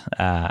calls.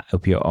 I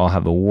hope you all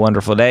have a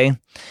wonderful day,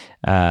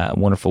 a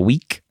wonderful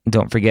week.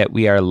 Don't forget,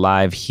 we are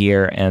live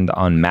here and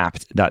on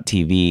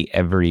mapped.tv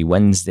every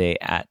Wednesday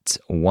at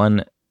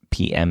 1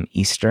 p.m.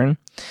 Eastern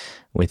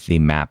with the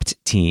Mapped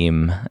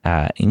team,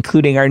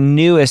 including our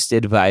newest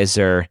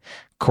advisor,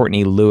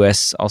 Courtney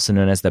Lewis, also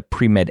known as the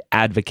Premed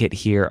Advocate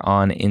here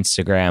on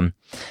Instagram.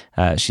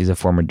 She's a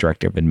former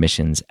director of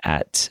admissions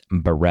at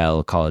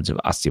Burrell College of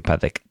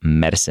Osteopathic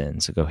Medicine.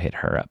 So go hit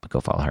her up. Go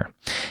follow her.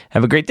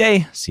 Have a great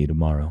day. See you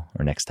tomorrow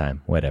or next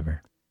time,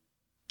 whatever.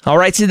 All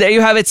right, so there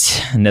you have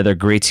it. Another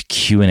great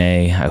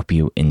Q&A. I hope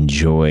you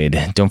enjoyed.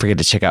 Don't forget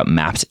to check out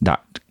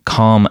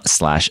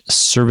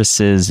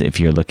mapped.com/services if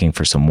you're looking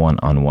for some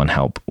one-on-one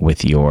help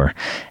with your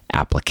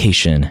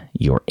application,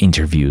 your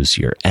interviews,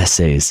 your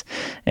essays,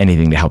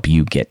 anything to help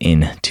you get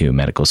into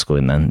medical school.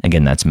 And then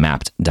again, that's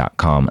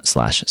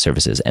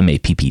mapped.com/services,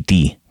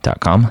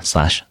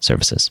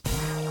 mappd.com/services.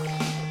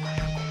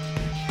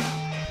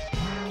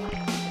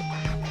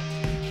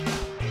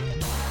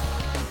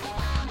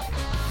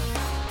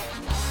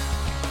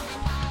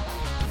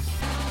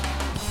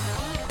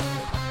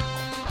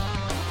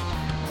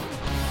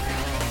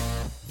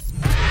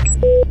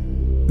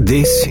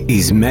 This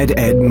is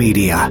MedEd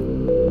Media.